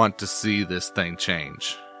want to see this thing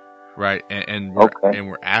change, right? And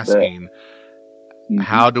we're asking,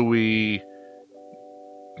 how do we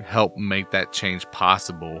help make that change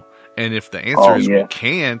possible? And if the answer is we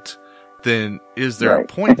can't, then is there a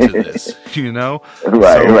point to this? You know?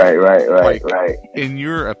 Right. In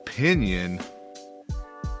your opinion,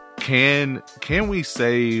 can we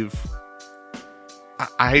save,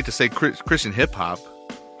 I hate to say Christian hip hop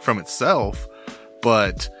from itself,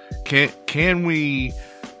 but can we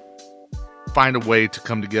find a way to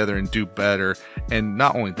come together and do better? And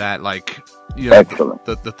not only that, like, you know,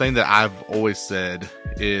 the thing that I've always said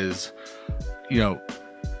is, you know,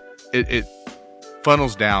 it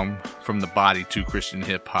funnels down from the body to Christian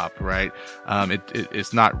hip hop, right?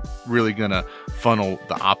 It's not really gonna funnel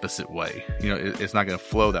the opposite way. You know, it's not gonna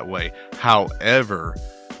flow that way. However,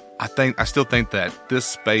 I still think that this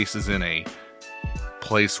space is in a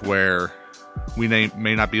place where we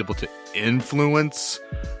may not be able to influence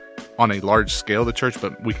on a large scale the church,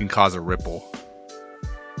 but we can cause a ripple.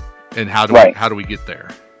 And how do we get there?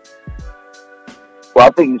 Well,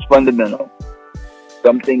 I think it's fundamental.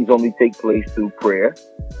 Some things only take place through prayer.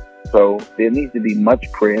 So there needs to be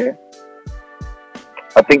much prayer.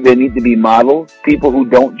 I think there need to be models, people who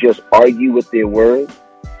don't just argue with their words,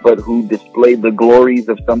 but who display the glories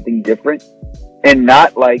of something different. And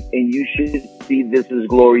not like, and you should see this as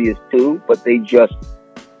glorious too, but they just,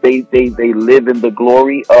 they live in the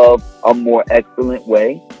glory of a more excellent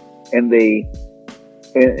way. And we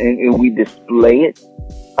display it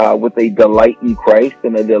with a delight in Christ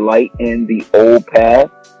and a delight in the old path,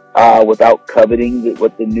 without coveting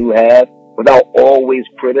what the new have, without always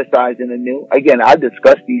criticizing the new. Again, I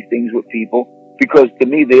discuss these things with people because to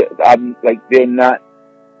me, they're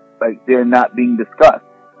not being discussed.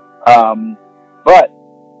 But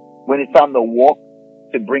when it's time to walk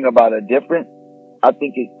to bring about a difference, I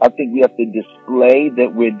think we have to display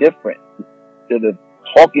that we're different instead of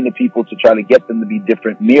talking to people to try to get them to be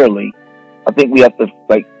different merely. I think we have to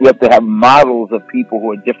have models of people who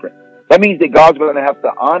are different. That means that God's going to have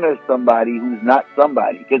to honor somebody who's not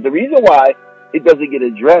somebody. Because the reason why it doesn't get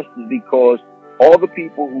addressed is because all the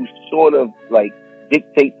people who sort of like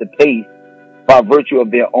dictate the pace by virtue of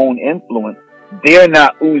their own influence, they're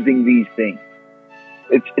not oozing these things.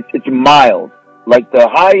 It's mild. Like the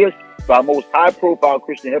most high profile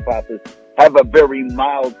Christian hip hoppers have a very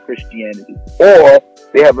mild Christianity, or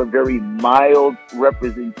they have a very mild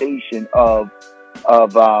representation of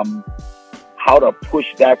how to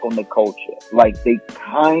push back on the culture. Like they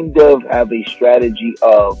kind of have a strategy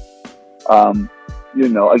of,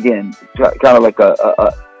 again, kind of like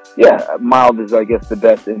mild is, I guess, the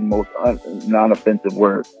best and most non-offensive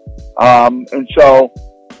word. And so,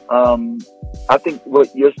 I think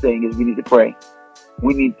what you're saying is we need to pray.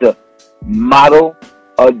 We need to model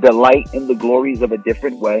a delight in the glories of a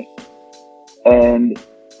different way. And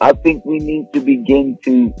I think we need to begin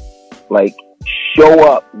to show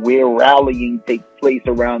up where rallying takes place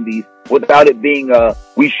around these without it being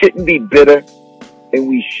we shouldn't be bitter and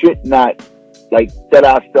we should not set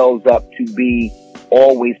ourselves up to be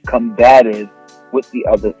always combative with the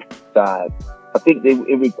other side. I think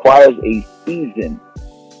it requires a season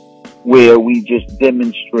where we just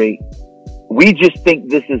demonstrate, we just think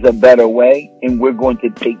this is a better way and we're going to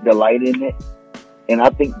take delight in it. And I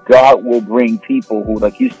think God will bring people who,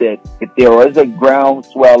 like you said, if there is a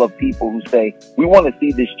groundswell of people who say, we want to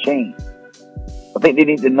see this change, I think they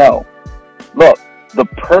need to know, look, the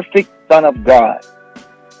perfect Son of God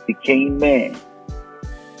became man,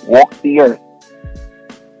 walked the earth,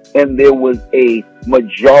 and there was a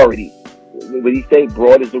majority. What he say?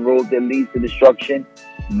 Broad is the road that leads to destruction.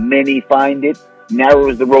 Many find it. Narrow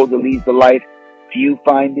is the road that leads to life. Few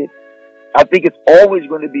find it. I think it's always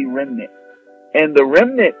going to be remnant. And the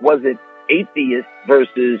remnant wasn't atheist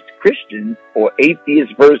versus Christian or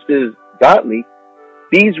atheist versus godly.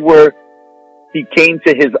 These were, he came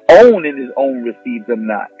to his own and his own received him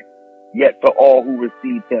not. Yet for all who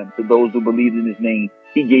received him, to those who believed in his name,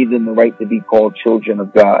 he gave them the right to be called children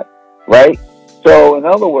of God. Right? So in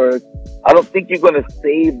other words, I don't think you're going to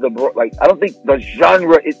save I don't think the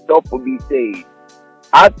genre itself will be saved.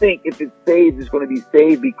 I think if it's saved, it's going to be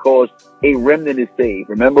saved because a remnant is saved.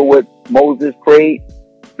 Remember what Moses prayed?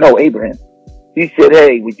 No, Abraham. He said,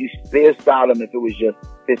 hey, would you spare Sodom if it was just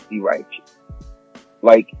 50 righteous?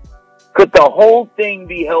 Could the whole thing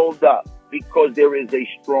be held up because there is a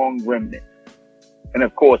strong remnant? And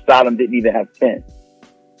of course, Sodom didn't even have 10.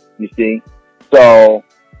 You see? So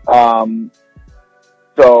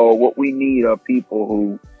what we need are people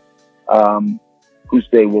who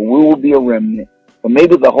say, well, we will be a remnant. But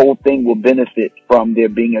maybe the whole thing will benefit from there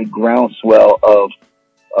being a groundswell of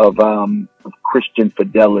of Christian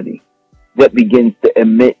fidelity that begins to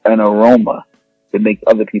emit an aroma that makes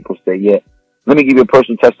other people say, yeah. Let me give you a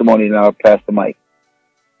personal testimony and I'll pass the mic.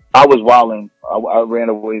 I was wilding. I ran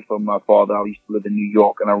away from my father. I used to live in New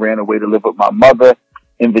York, and I ran away to live with my mother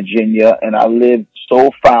in Virginia, and I lived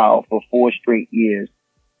so foul for 4 straight years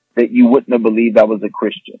that you wouldn't have believed I was a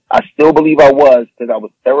Christian. I still believe I was, because I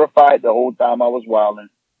was terrified the whole time I was wilding,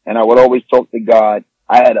 and I would always talk to God.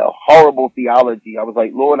 I had a horrible theology. I was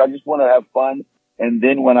like, Lord, I just want to have fun, and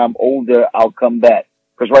then when I'm older, I'll come back.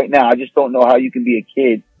 Because right now, I just don't know how you can be a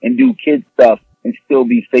kid and do kid stuff and still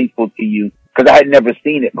be faithful to you, because I had never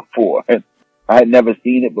seen it before.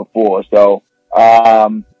 So,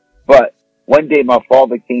 but one day my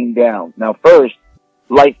father came down. Now, first,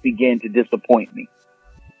 life began to disappoint me.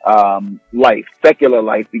 Secular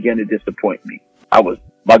life began to disappoint me.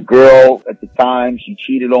 My girl at the time, she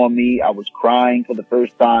cheated on me. I was crying for the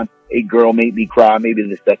first time. A girl made me cry, maybe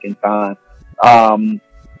the second time.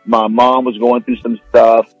 My mom was going through some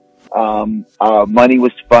stuff. Money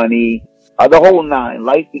was funny. The whole 9.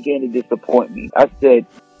 Life began to disappoint me. I said,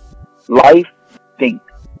 life stinks.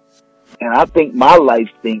 And I think my life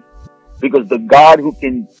stinks because the God who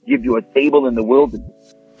can give you a table in the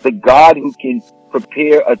wilderness, the God who can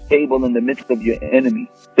prepare a table in the midst of your enemy,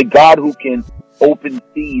 the God who can open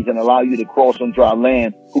seas and allow you to cross on dry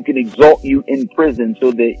land, who can exalt you in prison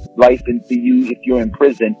so that life into you, if you're in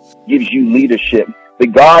prison, gives you leadership. The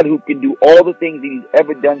God who can do all the things he's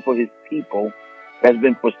ever done for his people has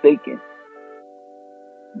been forsaken.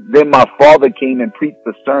 Then my father came and preached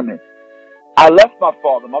the sermon. I left my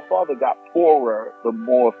father. My father got poorer the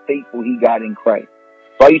more faithful he got in Christ.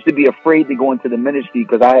 So I used to be afraid to go into the ministry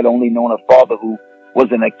because I had only known a father who was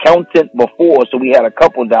an accountant before, so we had a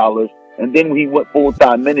couple dollars. And then when he went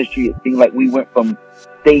full-time ministry, it seemed like we went from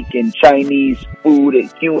steak and Chinese food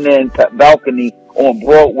at Hunan balcony on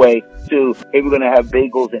Broadway to, hey, we're going to have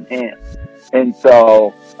bagels and ham. And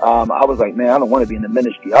so I was like, man, I don't want to be in the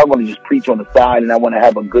ministry. I want to just preach on the side, and I want to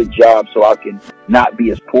have a good job so I can not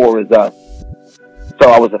be as poor as us. So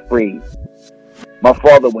I was afraid. My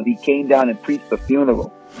father, when he came down and preached the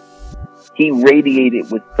funeral, he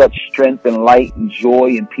radiated with such strength and light and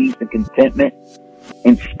joy and peace and contentment,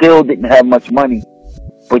 and still didn't have much money.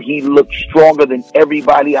 But he looked stronger than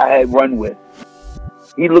everybody I had run with.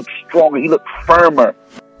 He looked stronger. He looked firmer.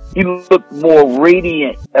 He looked more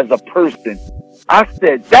radiant as a person. I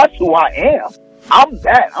said, that's who I am. I'm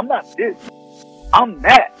that. I'm not this. I'm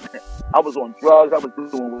that. I was on drugs. I was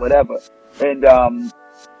doing whatever. And I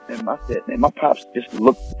said, man, my pops just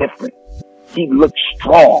looked different. He looked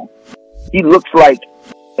strong. He looks like,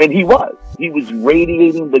 and he was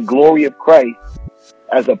radiating the glory of Christ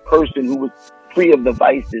as a person who was free of the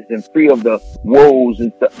vices and free of the woes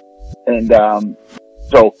and stuff. And,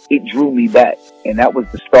 so it drew me back, and that was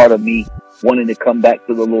the start of me wanting to come back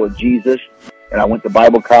to the Lord Jesus. And I went to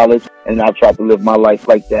Bible college, and I tried to live my life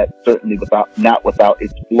like that, certainly not without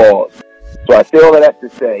its flaws. So I say all of that to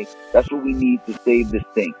say, that's what we need to save this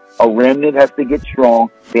thing. A remnant has to get strong.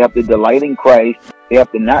 They have to delight in Christ. They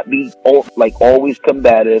have to not be always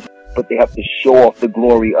combative, but they have to show off the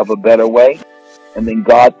glory of a better way. And then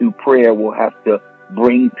God, through prayer, will have to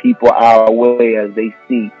bring people our way as they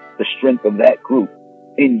see the strength of that group,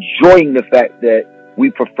 enjoying the fact that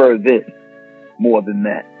we prefer this more than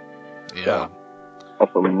that. Yeah. So,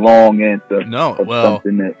 that's a long answer. No, well,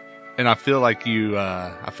 something that, and I feel like you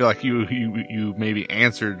maybe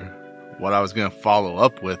answered what I was going to follow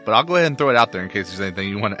up with, but I'll go ahead and throw it out there in case there's anything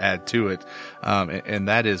you want to add to it. And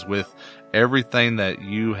that is, with everything that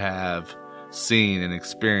you have seen and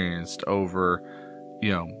experienced over,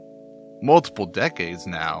 multiple decades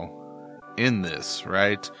now in this,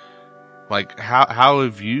 right? Like, how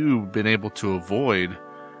have you been able to avoid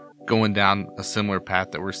going down a similar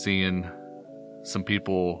path that we're seeing some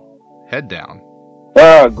people head down?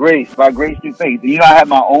 Grace, by grace through faith. I had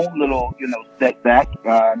my own little, setback.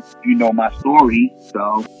 My story.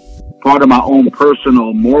 So part of my own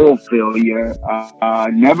personal moral failure,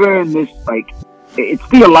 never in this, it's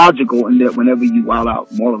theological in that whenever you wild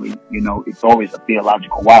out morally, it's always a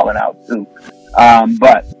theological wilding out too.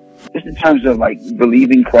 But just in terms of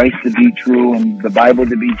believing Christ to be true and the Bible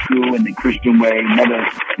to be true and the Christian way,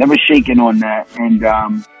 never shaken on that. And,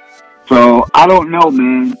 so I don't know,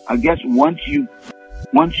 man. I guess once you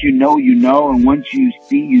know, and once you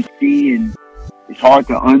see, and it's hard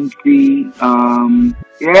to unsee.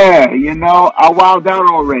 I wilded out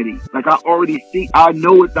already. I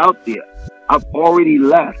know it's out there. I've already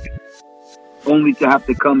left, only to have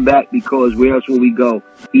to come back because where else will we go?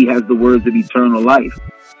 He has the words of eternal life.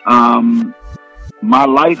 My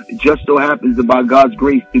life just so happens, by God's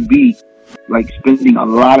grace, to be like spending a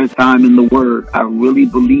lot of time in the Word. I really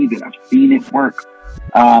believe it. I've seen it work.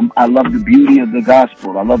 I love the beauty of the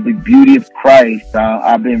gospel. I love the beauty of Christ.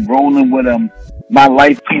 I've been rolling with him. My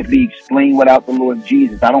life can't be explained without the Lord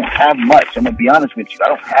Jesus. I don't have much. I'm going to be honest with you. I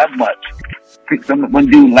don't have much. One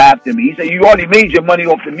dude laughed at me. He said, you already made your money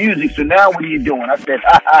off the music, so now what are you doing? I said,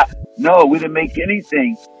 no, we didn't make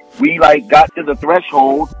anything. We like got to the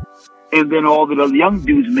threshold, and then all the young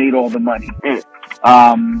dudes made all the money.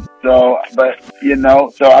 So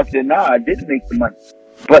I said, nah, I didn't make the money.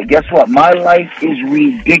 But guess what? My life is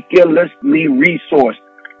ridiculously resourced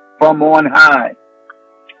from on high.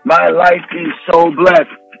 My life is so blessed.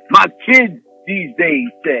 My kids these days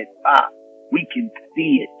said, we can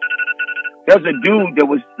see it. There's a dude that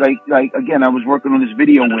was like again, I was working on this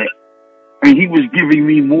video with, and he was giving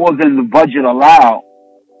me more than the budget allowed.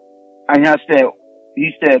 And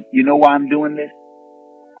he said, you know why I'm doing this?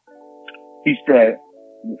 He said,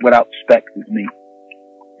 without respect with me.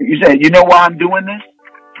 He said, you know why I'm doing this?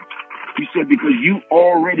 He said, because you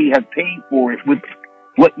already have paid for it with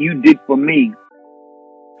what you did for me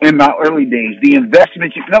in my early days. The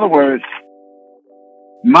investment, in other words,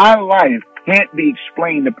 my life can't be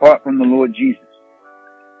explained apart from the Lord Jesus.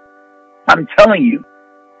 I'm telling you,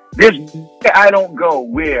 I don't go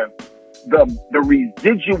where the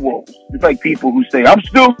residuals, it's like people who say, I'm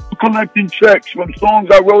still collecting checks from songs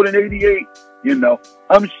I wrote in 88.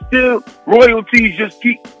 I'm still, royalties just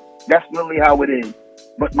keep, that's really how it is.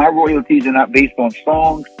 But my royalties are not based on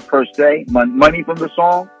songs per se, money from the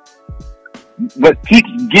song. What keeps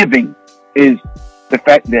giving is the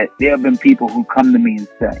fact that there have been people who come to me and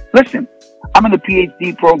say, listen, I'm in a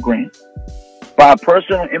PhD program by a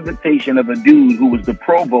personal invitation of a dude who was the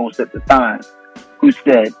provost at the time, who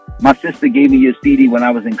said, my sister gave me your CD when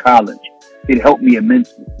I was in college. It helped me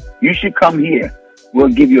immensely. You should come here. We'll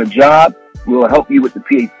give you a job. We'll help you with the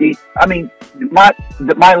PhD. I mean, my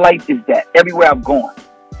life is that. Everywhere I've gone,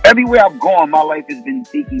 my life has been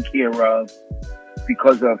taken care of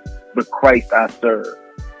because of the Christ I serve.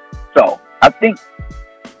 So I think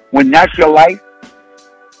when that's your life,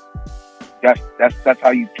 that's how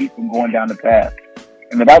you keep from going down the path.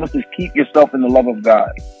 And the Bible says, keep yourself in the love of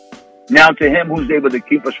God. Now to him who's able to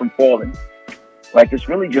keep us from falling. Like it's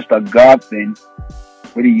really just a God thing,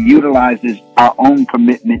 but he utilizes our own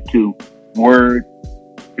commitment to word,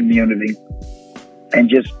 community, and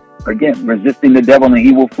just, again, resisting the devil and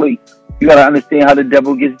he will flee. You got to understand how the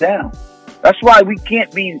devil gets down. That's why we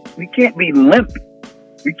can't be limp.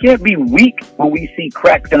 We can't be weak when we see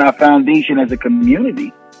cracks in our foundation as a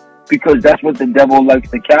community, because that's what the devil likes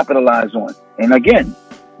to capitalize on. And again,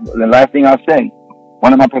 the last thing I'll say,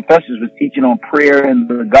 one of my professors was teaching on prayer in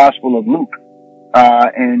the Gospel of Luke.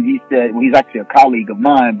 And he said, well, he's actually a colleague of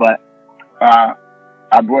mine, but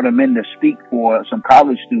I brought him in to speak for some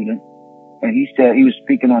college students. And he said, he was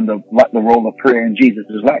speaking on the role of prayer in Jesus'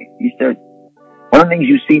 life. He said, one of the things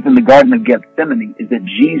you see from the Garden of Gethsemane is that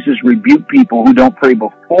Jesus rebuked people who don't pray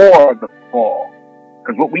before the fall.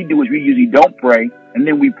 Because what we do is we usually don't pray, and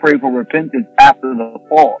then we pray for repentance after the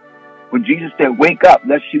fall. But Jesus said, wake up,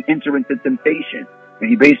 lest you enter into temptation. And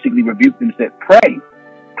he basically rebuked them and said, pray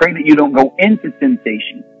that you don't go into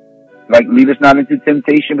temptation. Like, lead us not into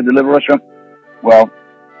temptation, but deliver us from. Well,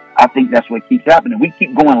 I think that's what keeps happening. We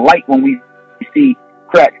keep going light when we see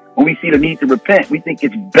cracks. When we see the need to repent, we think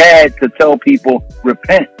it's bad to tell people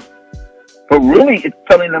repent. But really, it's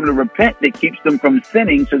telling them to repent that keeps them from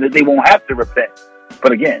sinning so that they won't have to repent.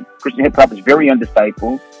 But again, Christian hip hop is very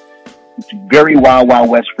undiscipled. It's very wild, wild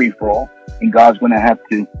west free for all. And God's going to have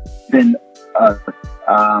to send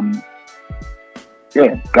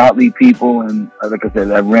godly people and, like I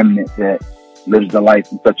said, a remnant that lives the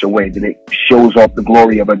life in such a way that it shows off the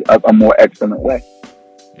glory of a more excellent way.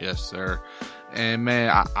 Yes, sir. And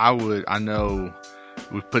man, I know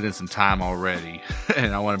we've put in some time already,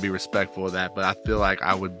 and I want to be respectful of that, but I feel like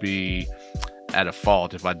I would be at a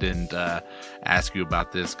fault if I didn't ask you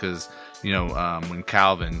about this, because when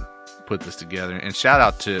Calvin put this together, and shout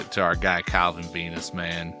out to our guy Calvin Venus,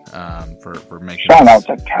 man, for making shout out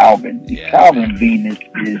to Calvin. Yeah, Calvin Venus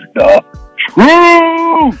is the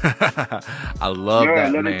truth. I love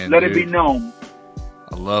that man. Let it be known.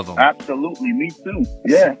 I love him. Absolutely, me too.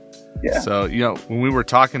 Yeah. So when we were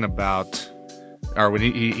talking about, or when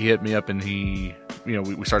he hit me up and we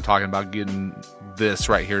started talking about getting this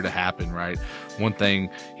right here to happen, right? One thing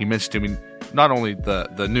he mentioned to me, not only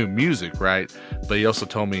the new music, right, but he also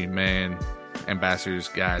told me, man, Ambassador's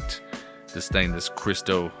got this thing, this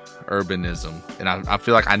Christo Urbanism, and I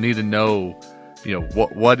feel like I need to know,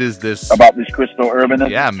 what is this about this Christo Urbanism?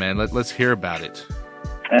 Yeah, man, let's hear about it.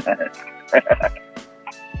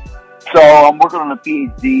 So I'm working on a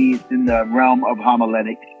PhD in the realm of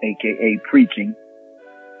homiletics, aka preaching.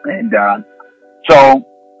 And so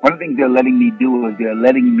one of the things they're letting me do is they're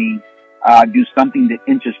letting me do something that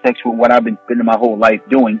intersects with what I've been spending my whole life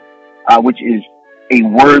doing, which is a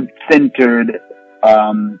word-centered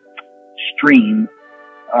stream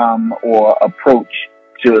or approach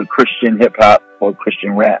to Christian hip-hop or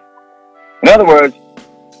Christian rap. In other words,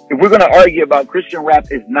 if we're going to argue about Christian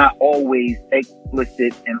rap is not always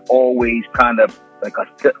explicit and always kind of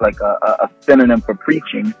like a synonym for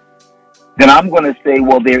preaching, then I'm going to say,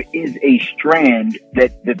 well, there is a strand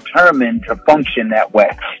that's determined to function that way,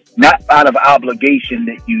 not out of obligation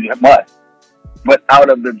that you must, but out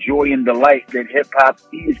of the joy and delight that hip hop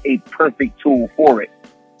is a perfect tool for it.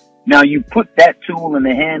 Now you put that tool in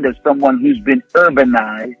the hand of someone who's been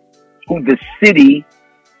urbanized, who the city,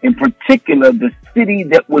 in particular, the city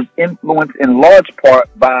that was influenced in large part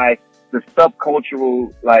by the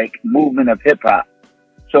subcultural movement of hip hop.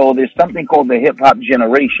 So there's something called the hip hop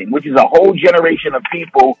generation, which is a whole generation of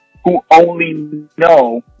people who only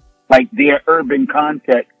know their urban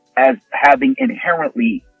context as having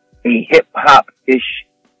inherently a hip hop-ish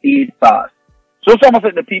ethos. So it's almost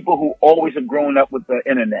like the people who always have grown up with the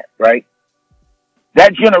internet, right?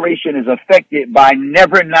 That generation is affected by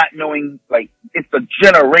never not knowing, it's a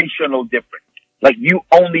generational difference. You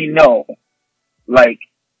only know, the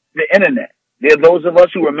internet. There are those of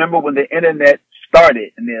us who remember when the internet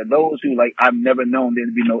started, and there are those who, I've never known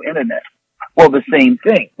there'd be no internet. Well, the same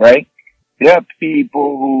thing, right? There are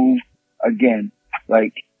people who, again,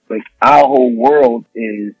 our whole world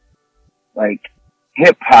is,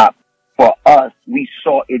 hip hop. For us, we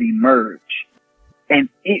saw it emerge. And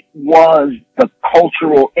it was the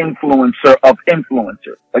cultural influencer of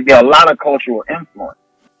influencers. There are a lot of cultural influence.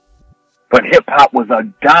 But hip hop was a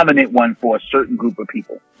dominant one for a certain group of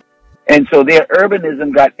people. And so their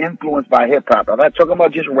urbanism got influenced by hip hop. I'm not talking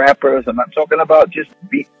about just rappers. I'm not talking about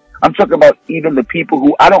I'm talking about even the people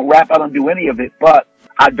who, I don't rap, I don't do any of it, but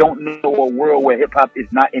I don't know a world where hip hop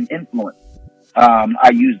is not an influence.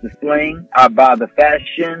 I use the slang, I buy the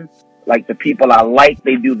fashion. The people I like,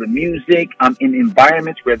 they do the music. I'm in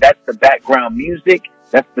environments where that's the background music.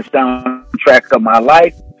 That's the soundtrack of my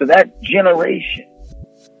life. So that generation,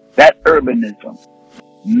 that urbanism,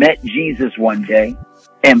 met Jesus one day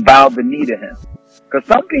and bowed the knee to him. Because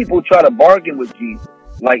some people try to bargain with Jesus.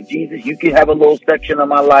 Jesus, you can have a little section of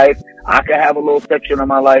my life. I can have a little section of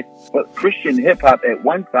my life. But Christian hip hop at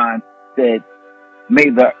one time said, may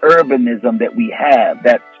the urbanism that we have,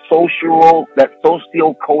 that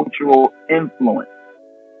socio-cultural influence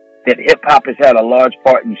that hip-hop has had a large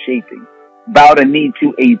part in shaping, bow the knee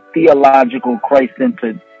to a theological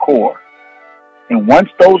Christ-centered core. And once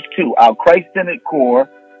those two, our Christ-centered core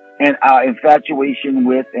and our infatuation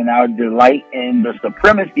with and our delight in the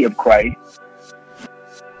supremacy of Christ,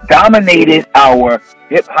 dominated our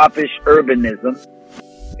hip-hop-ish urbanism.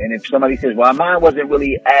 And if somebody says, well, mine wasn't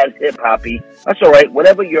really as hip-hoppy, that's all right.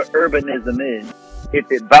 Whatever your urbanism is, if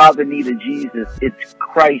it bows the knee to Jesus, it's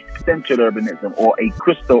Christ-centered urbanism or a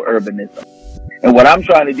Christo urbanism. And what I'm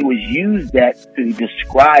trying to do is use that to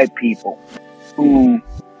describe people who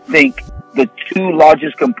think the two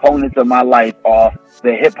largest components of my life are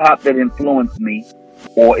the hip-hop that influenced me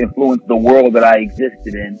or influenced the world that I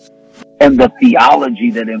existed in, and the theology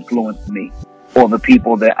that influenced me or the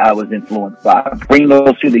people that I was influenced by. Bring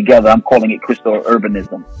those two together, I'm calling it Christo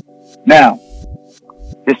urbanism. Now,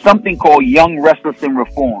 there's something called young, restless, and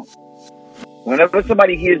reformed. Whenever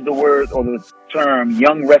somebody hears the word or the term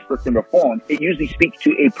young, restless, and reformed, it usually speaks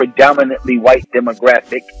to a predominantly white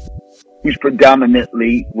demographic who's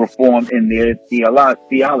predominantly reformed in their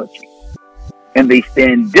theology. And they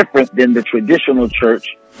stand different than the traditional church,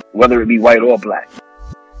 whether it be white or black.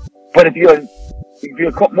 But if you're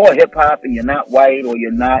more hip hop and you're not white, or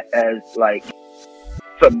you're not as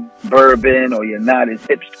suburban, or you're not as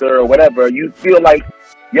hipster or whatever, you feel like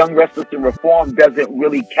young, restless, and reformed doesn't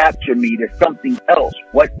really capture me. There's something else.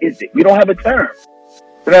 What is it? We don't have a term.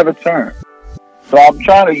 We don't have a term. So I'm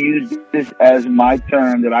trying to use this as my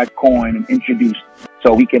term that I coined and introduced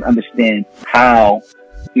so we can understand how,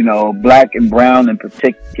 black and brown in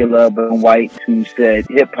particular, but white, who said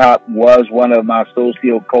hip hop was one of my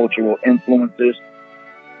socio-cultural influences,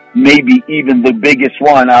 maybe even the biggest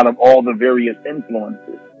one out of all the various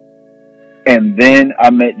influences. And then I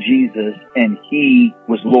met Jesus, and he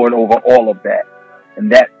was Lord over all of that.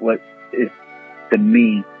 And that's what is, to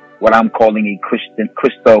me, what I'm calling a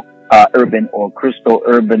Christo urban or Christo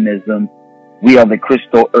urbanism. We are the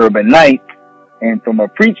Christo urbanites. And from a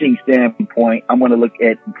preaching standpoint, I'm going to look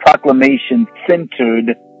at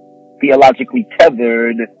proclamation-centered, theologically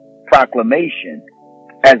tethered proclamation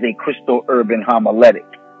as a Christo urban homiletic.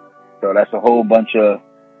 So that's a whole bunch of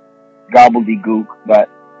gobbledygook, but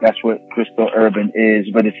that's what Christo urban is,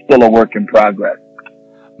 but it's still a work in progress.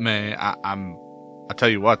 Man, I'll tell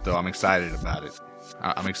you what though, I'm excited about it.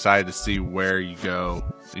 I'm excited to see where you go,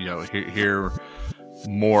 hear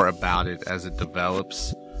more about it as it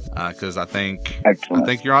develops. Cause I think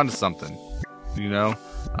you're onto something,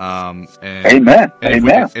 and Amen.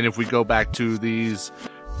 And if we go back to these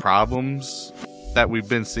problems that we've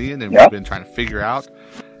been seeing and we've been trying to figure out,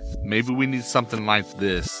 maybe we need something like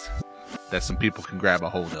this that some people can grab a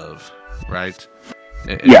hold of, right?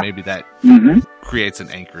 And maybe that creates an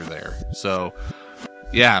anchor there. So,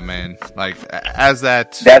 yeah, man, like as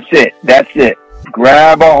that's it.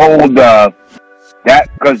 Grab a hold of that,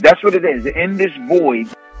 because that's what it is. In this void,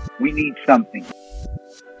 we need something.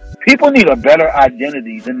 People need a better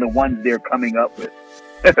identity than the ones they're coming up with.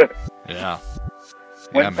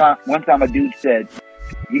 One time a dude said,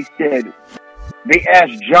 they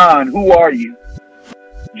asked John, "Who are you?"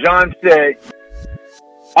 John said,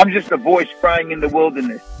 "I'm just a voice crying in the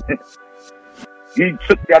wilderness."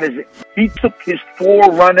 He took his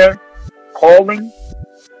forerunner calling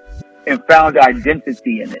and found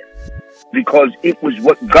identity in it, because it was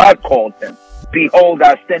what God called him. "Behold,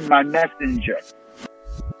 I send my messenger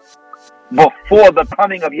before the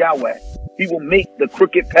coming of Yahweh. He will make the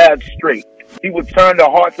crooked paths straight. He will turn the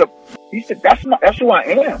hearts up." He said, that's who I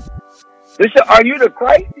am. They said, "Are you the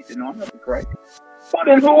Christ?" He said, "No, I'm not the Christ." "Well,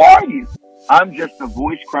 then who are you?" "I'm just a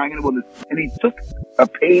voice crying in the wilderness." And he took a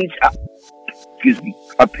page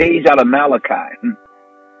out of Malachi.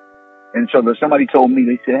 And so somebody told me,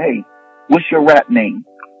 they said, "Hey, what's your rap name?"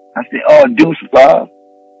 I said, "Oh, Deuce Love."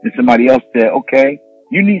 And somebody else said, "Okay,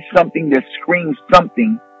 you need something that screams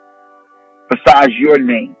something besides your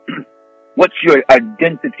name. What's your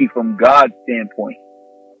identity from God's standpoint?"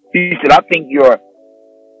 He said, "I think you're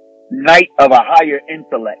knight of a higher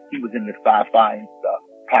intellect." He was in the sci-fi and stuff,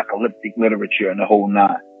 apocalyptic literature and the whole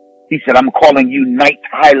nine. He said, "I'm calling you Knight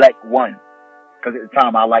Hilek 1. Because at the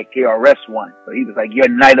time I liked KRS 1. So he was like, "You're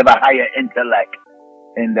knight of a higher intellect."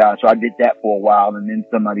 And so I did that for a while. And then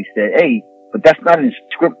somebody said, "Hey, but that's not in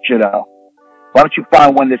scripture though. Why don't you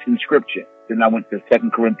find one that's in scripture?" Then I went to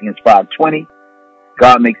 2 Corinthians 5:20.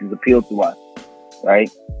 God makes his appeal to us, right?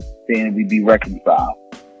 Saying we be reconciled.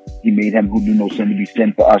 He made him who knew no sin to be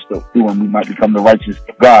sin for us, so through him we might become the righteousness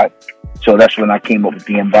of God. So that's when I came up with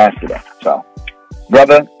the ambassador. So,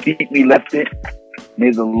 brother, keep me lifted. May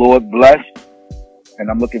the Lord bless. And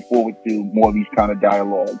I'm looking forward to more of these kind of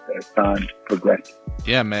dialogues as time progresses.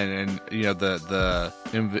 Yeah, man, and the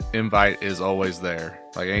invite is always there.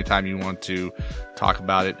 Like anytime you want to talk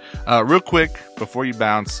about it. Real quick before you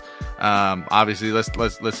bounce, obviously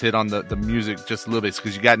let's hit on the music just a little bit,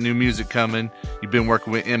 because you got new music coming. You've been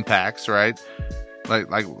working with Impacts, right?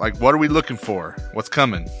 Like what are we looking for? What's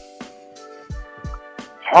coming?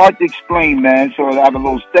 Hard to explain, man. So I have a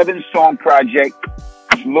little 7-song project.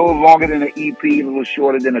 It's a little longer than an EP, a little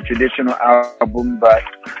shorter than a traditional album, but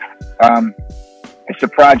it's a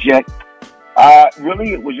project.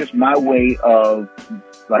 Really, it was just my way of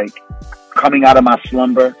like coming out of my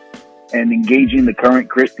slumber and engaging the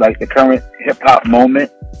current hip hop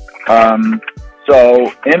moment.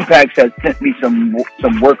 So Impacts had sent me some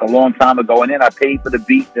work a long time ago, and then I paid for the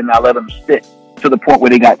beats and I let them sit to the point where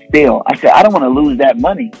they got stale. I said, I don't want to lose that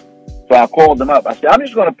money. So I called them up. I said, I'm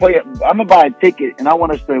just going to play it. I'm going to buy a ticket and I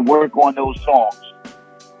want us to work on those songs.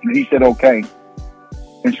 And he said, okay.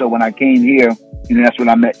 And so when I came here, that's when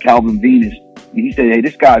I met Calvin Venus. And he said, hey,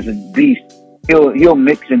 this guy's a beast. He'll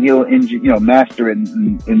mix and he'll master it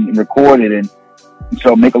and record it. And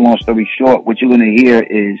so make a long story short, what you're going to hear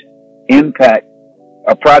is Impact,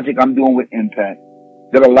 a project I'm doing with Impact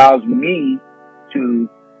that allows me to,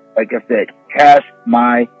 like I said, cast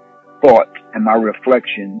my thoughts and my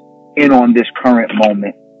reflections in on this current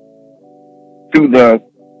moment through the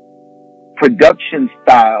production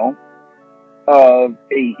style of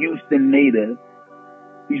a Houston native.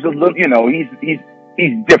 He's a little,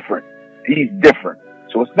 he's different. He's different.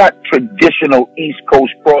 So it's not traditional East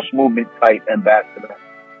Coast cross movement type ambassador,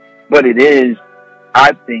 but it is,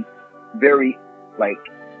 I think, very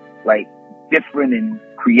like different and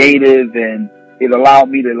creative, and it allowed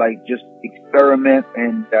me to just experiment,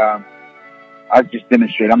 and I just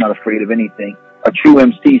demonstrate I'm not afraid of anything. A true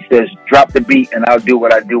MC says, drop the beat and I'll do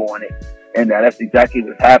what I do on it. And that's exactly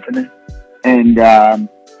what's happening. And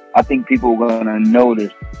I think people are going to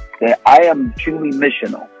notice that I am truly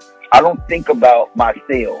missional. I don't think about my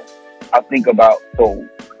sales. I think about souls.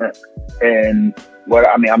 And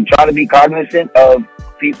I'm trying to be cognizant of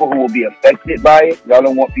people who will be affected by it. I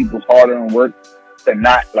don't want people's hard-earned work to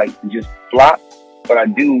not to just flop. but I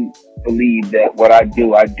do believe that what I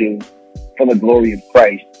do for the glory of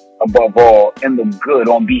Christ above all, and the good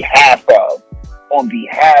on behalf of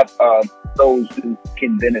those who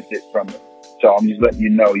can benefit from it. So I'm just letting you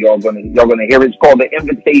know, y'all gonna hear it. It's called The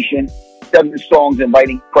Invitation. 7 songs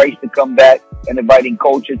inviting Christ to come back and inviting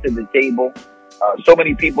culture to the table. So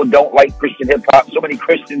many people don't like Christian hip hop. So many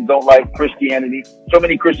Christians don't like Christianity. So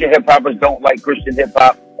many Christian hip hoppers don't like Christian hip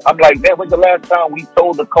hop. I'm like, man, when's the last time we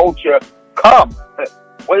told the culture, come?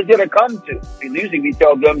 What is it to come to? And usually we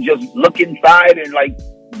tell them just look inside and like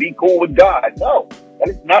be cool with God. No, that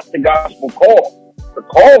is not the gospel call. The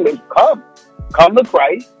call is come to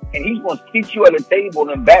Christ, and He's going to sit you at a table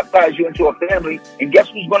and baptize you into a family. And guess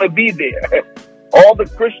who's going to be there? All the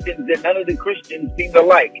Christians that none of the Christians seem to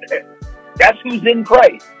like. That's who's in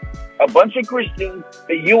Christ. A bunch of Christians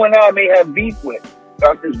that you and I may have beef with,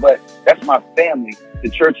 doctors, but that's my family. The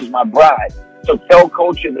church is my bride. So tell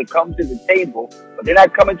culture to come to the table, but they're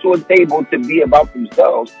not coming to a table to be about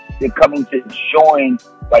themselves. They're coming to join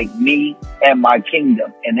like me and my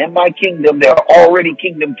kingdom. And in my kingdom, there are already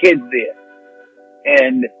kingdom kids there.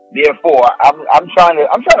 And therefore, I'm trying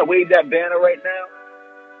to wave that banner right now.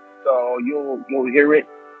 So you'll hear it.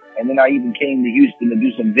 And then I even came to Houston to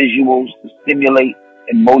do some visuals to stimulate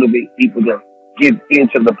and motivate people to give ear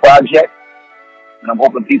to the project. And I'm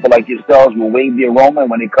hoping people like yourselves will wave the aroma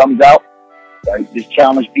when it comes out. I just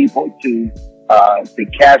challenge people to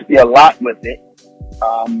cast their lot with it,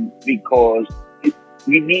 because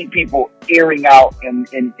we need people airing out and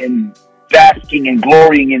basking and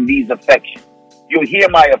glorying in these affections. You'll hear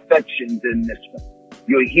my affections in this one.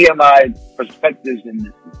 You'll hear my perspectives in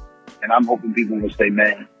this one. And I'm hoping people will say,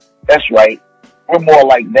 man, that's right. We're more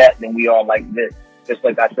like that than we are like this. Just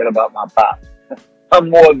like I said about my pops. I'm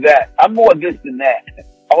more of that. I'm more this than that.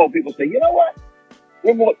 I hope people say, you know what?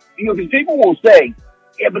 We're more, because people will say,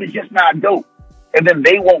 yeah, but it's just not dope. And then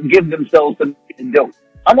they won't give themselves to dope.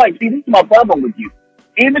 I'm like, see, this is my problem with you.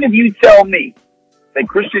 Even if you tell me that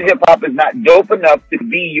Christian hip hop is not dope enough to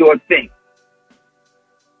be your thing,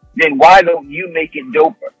 then why don't you make it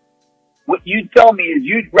doper? What you tell me is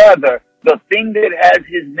you'd rather the thing that has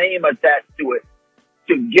his name attached to it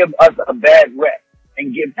to give us a bad rep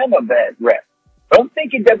and give him a bad rep. Don't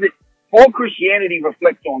think it doesn't. Poor Christianity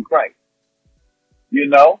reflects on Christ, you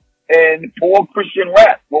know, and poor Christian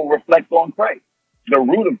rap will reflect on Christ. The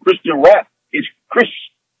root of Christian rap is Christ.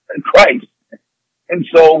 And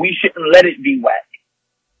so we shouldn't let it be whack.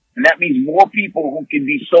 And that means more people who can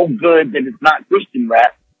be so good that it's not Christian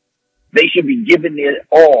rap, they should be giving their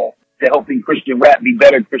all to helping Christian rap be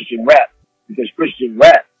better Christian rap, because Christian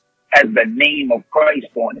rap has the name of Christ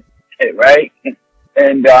on it, right?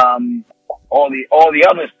 And all the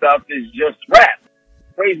other stuff is just rap.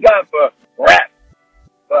 Praise God for rap,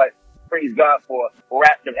 but praise God for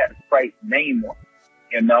rap that has Christ's name on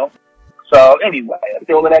it, you know? So anyway, that's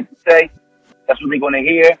all of that to say. That's what they're going to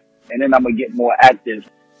hear, and then I'm going to get more active.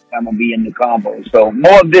 I'm going to be in the combo. So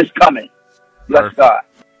more of this coming. Let's start.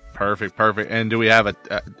 Perfect. And do we have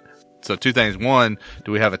so 2 things. 1,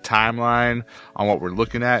 do we have a timeline on what we're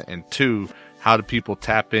looking at? And 2, how do people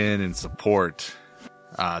tap in and support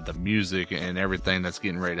the music and everything that's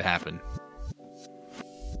getting ready to happen?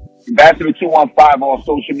 Ambassador 215 on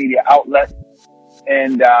social media outlets.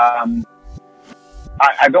 And I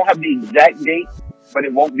don't have the exact date, but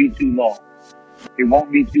it won't be too long. It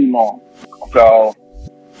won't be too long. So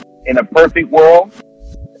in a perfect world,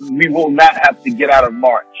 we will not have to get out of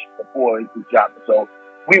March before it's dropping. So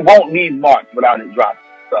we won't leave March without it dropping.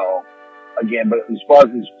 So again, but as far as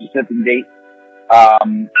the specific date,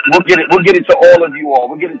 we'll get it to all of you all.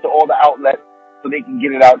 We'll get it to all the outlets so they can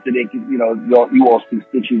get it out to you all's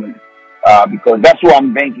constituents. Because that's what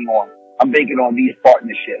I'm banking on. I'm banking on these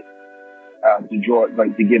partnerships,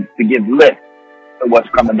 to give lift to what's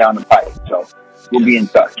coming down the pipe. So we'll be in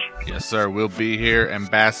touch. Yes, sir. We'll be here.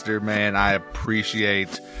 Ambassador, man, I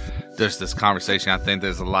appreciate just this conversation. I think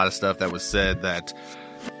there's a lot of stuff that was said that,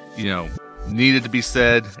 needed to be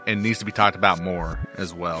said and needs to be talked about more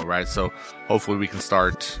as well, right? So hopefully we can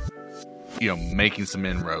start, making some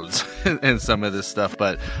inroads in some of this stuff.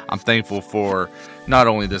 But I'm thankful for not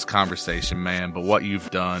only this conversation, man, but what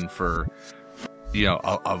you've done for,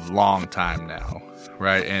 a long time now,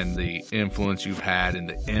 right? And the influence you've had and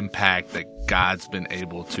the impact that God's been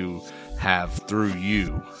able to have through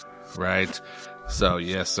you, right? So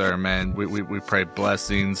yes, sir, man, we pray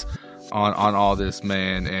blessings on all this,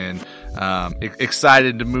 man, and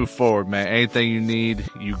excited to move forward, man. Anything you need,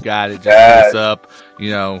 you got it. Just hit us up,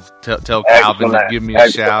 tell Calvin to give me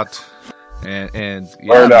a shout, and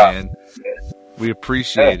yeah, man, we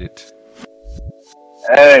appreciate it.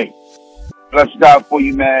 Hey, bless God for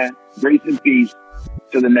you, man. Grace and peace.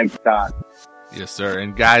 Till the next time. Yes, sir.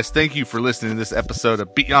 And guys, thank you for listening to this episode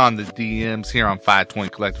of Beyond the DMs here on 520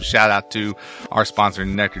 Collective. Shout out to our sponsor,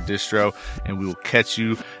 Nectar Distro, and we will catch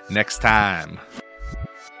you next time.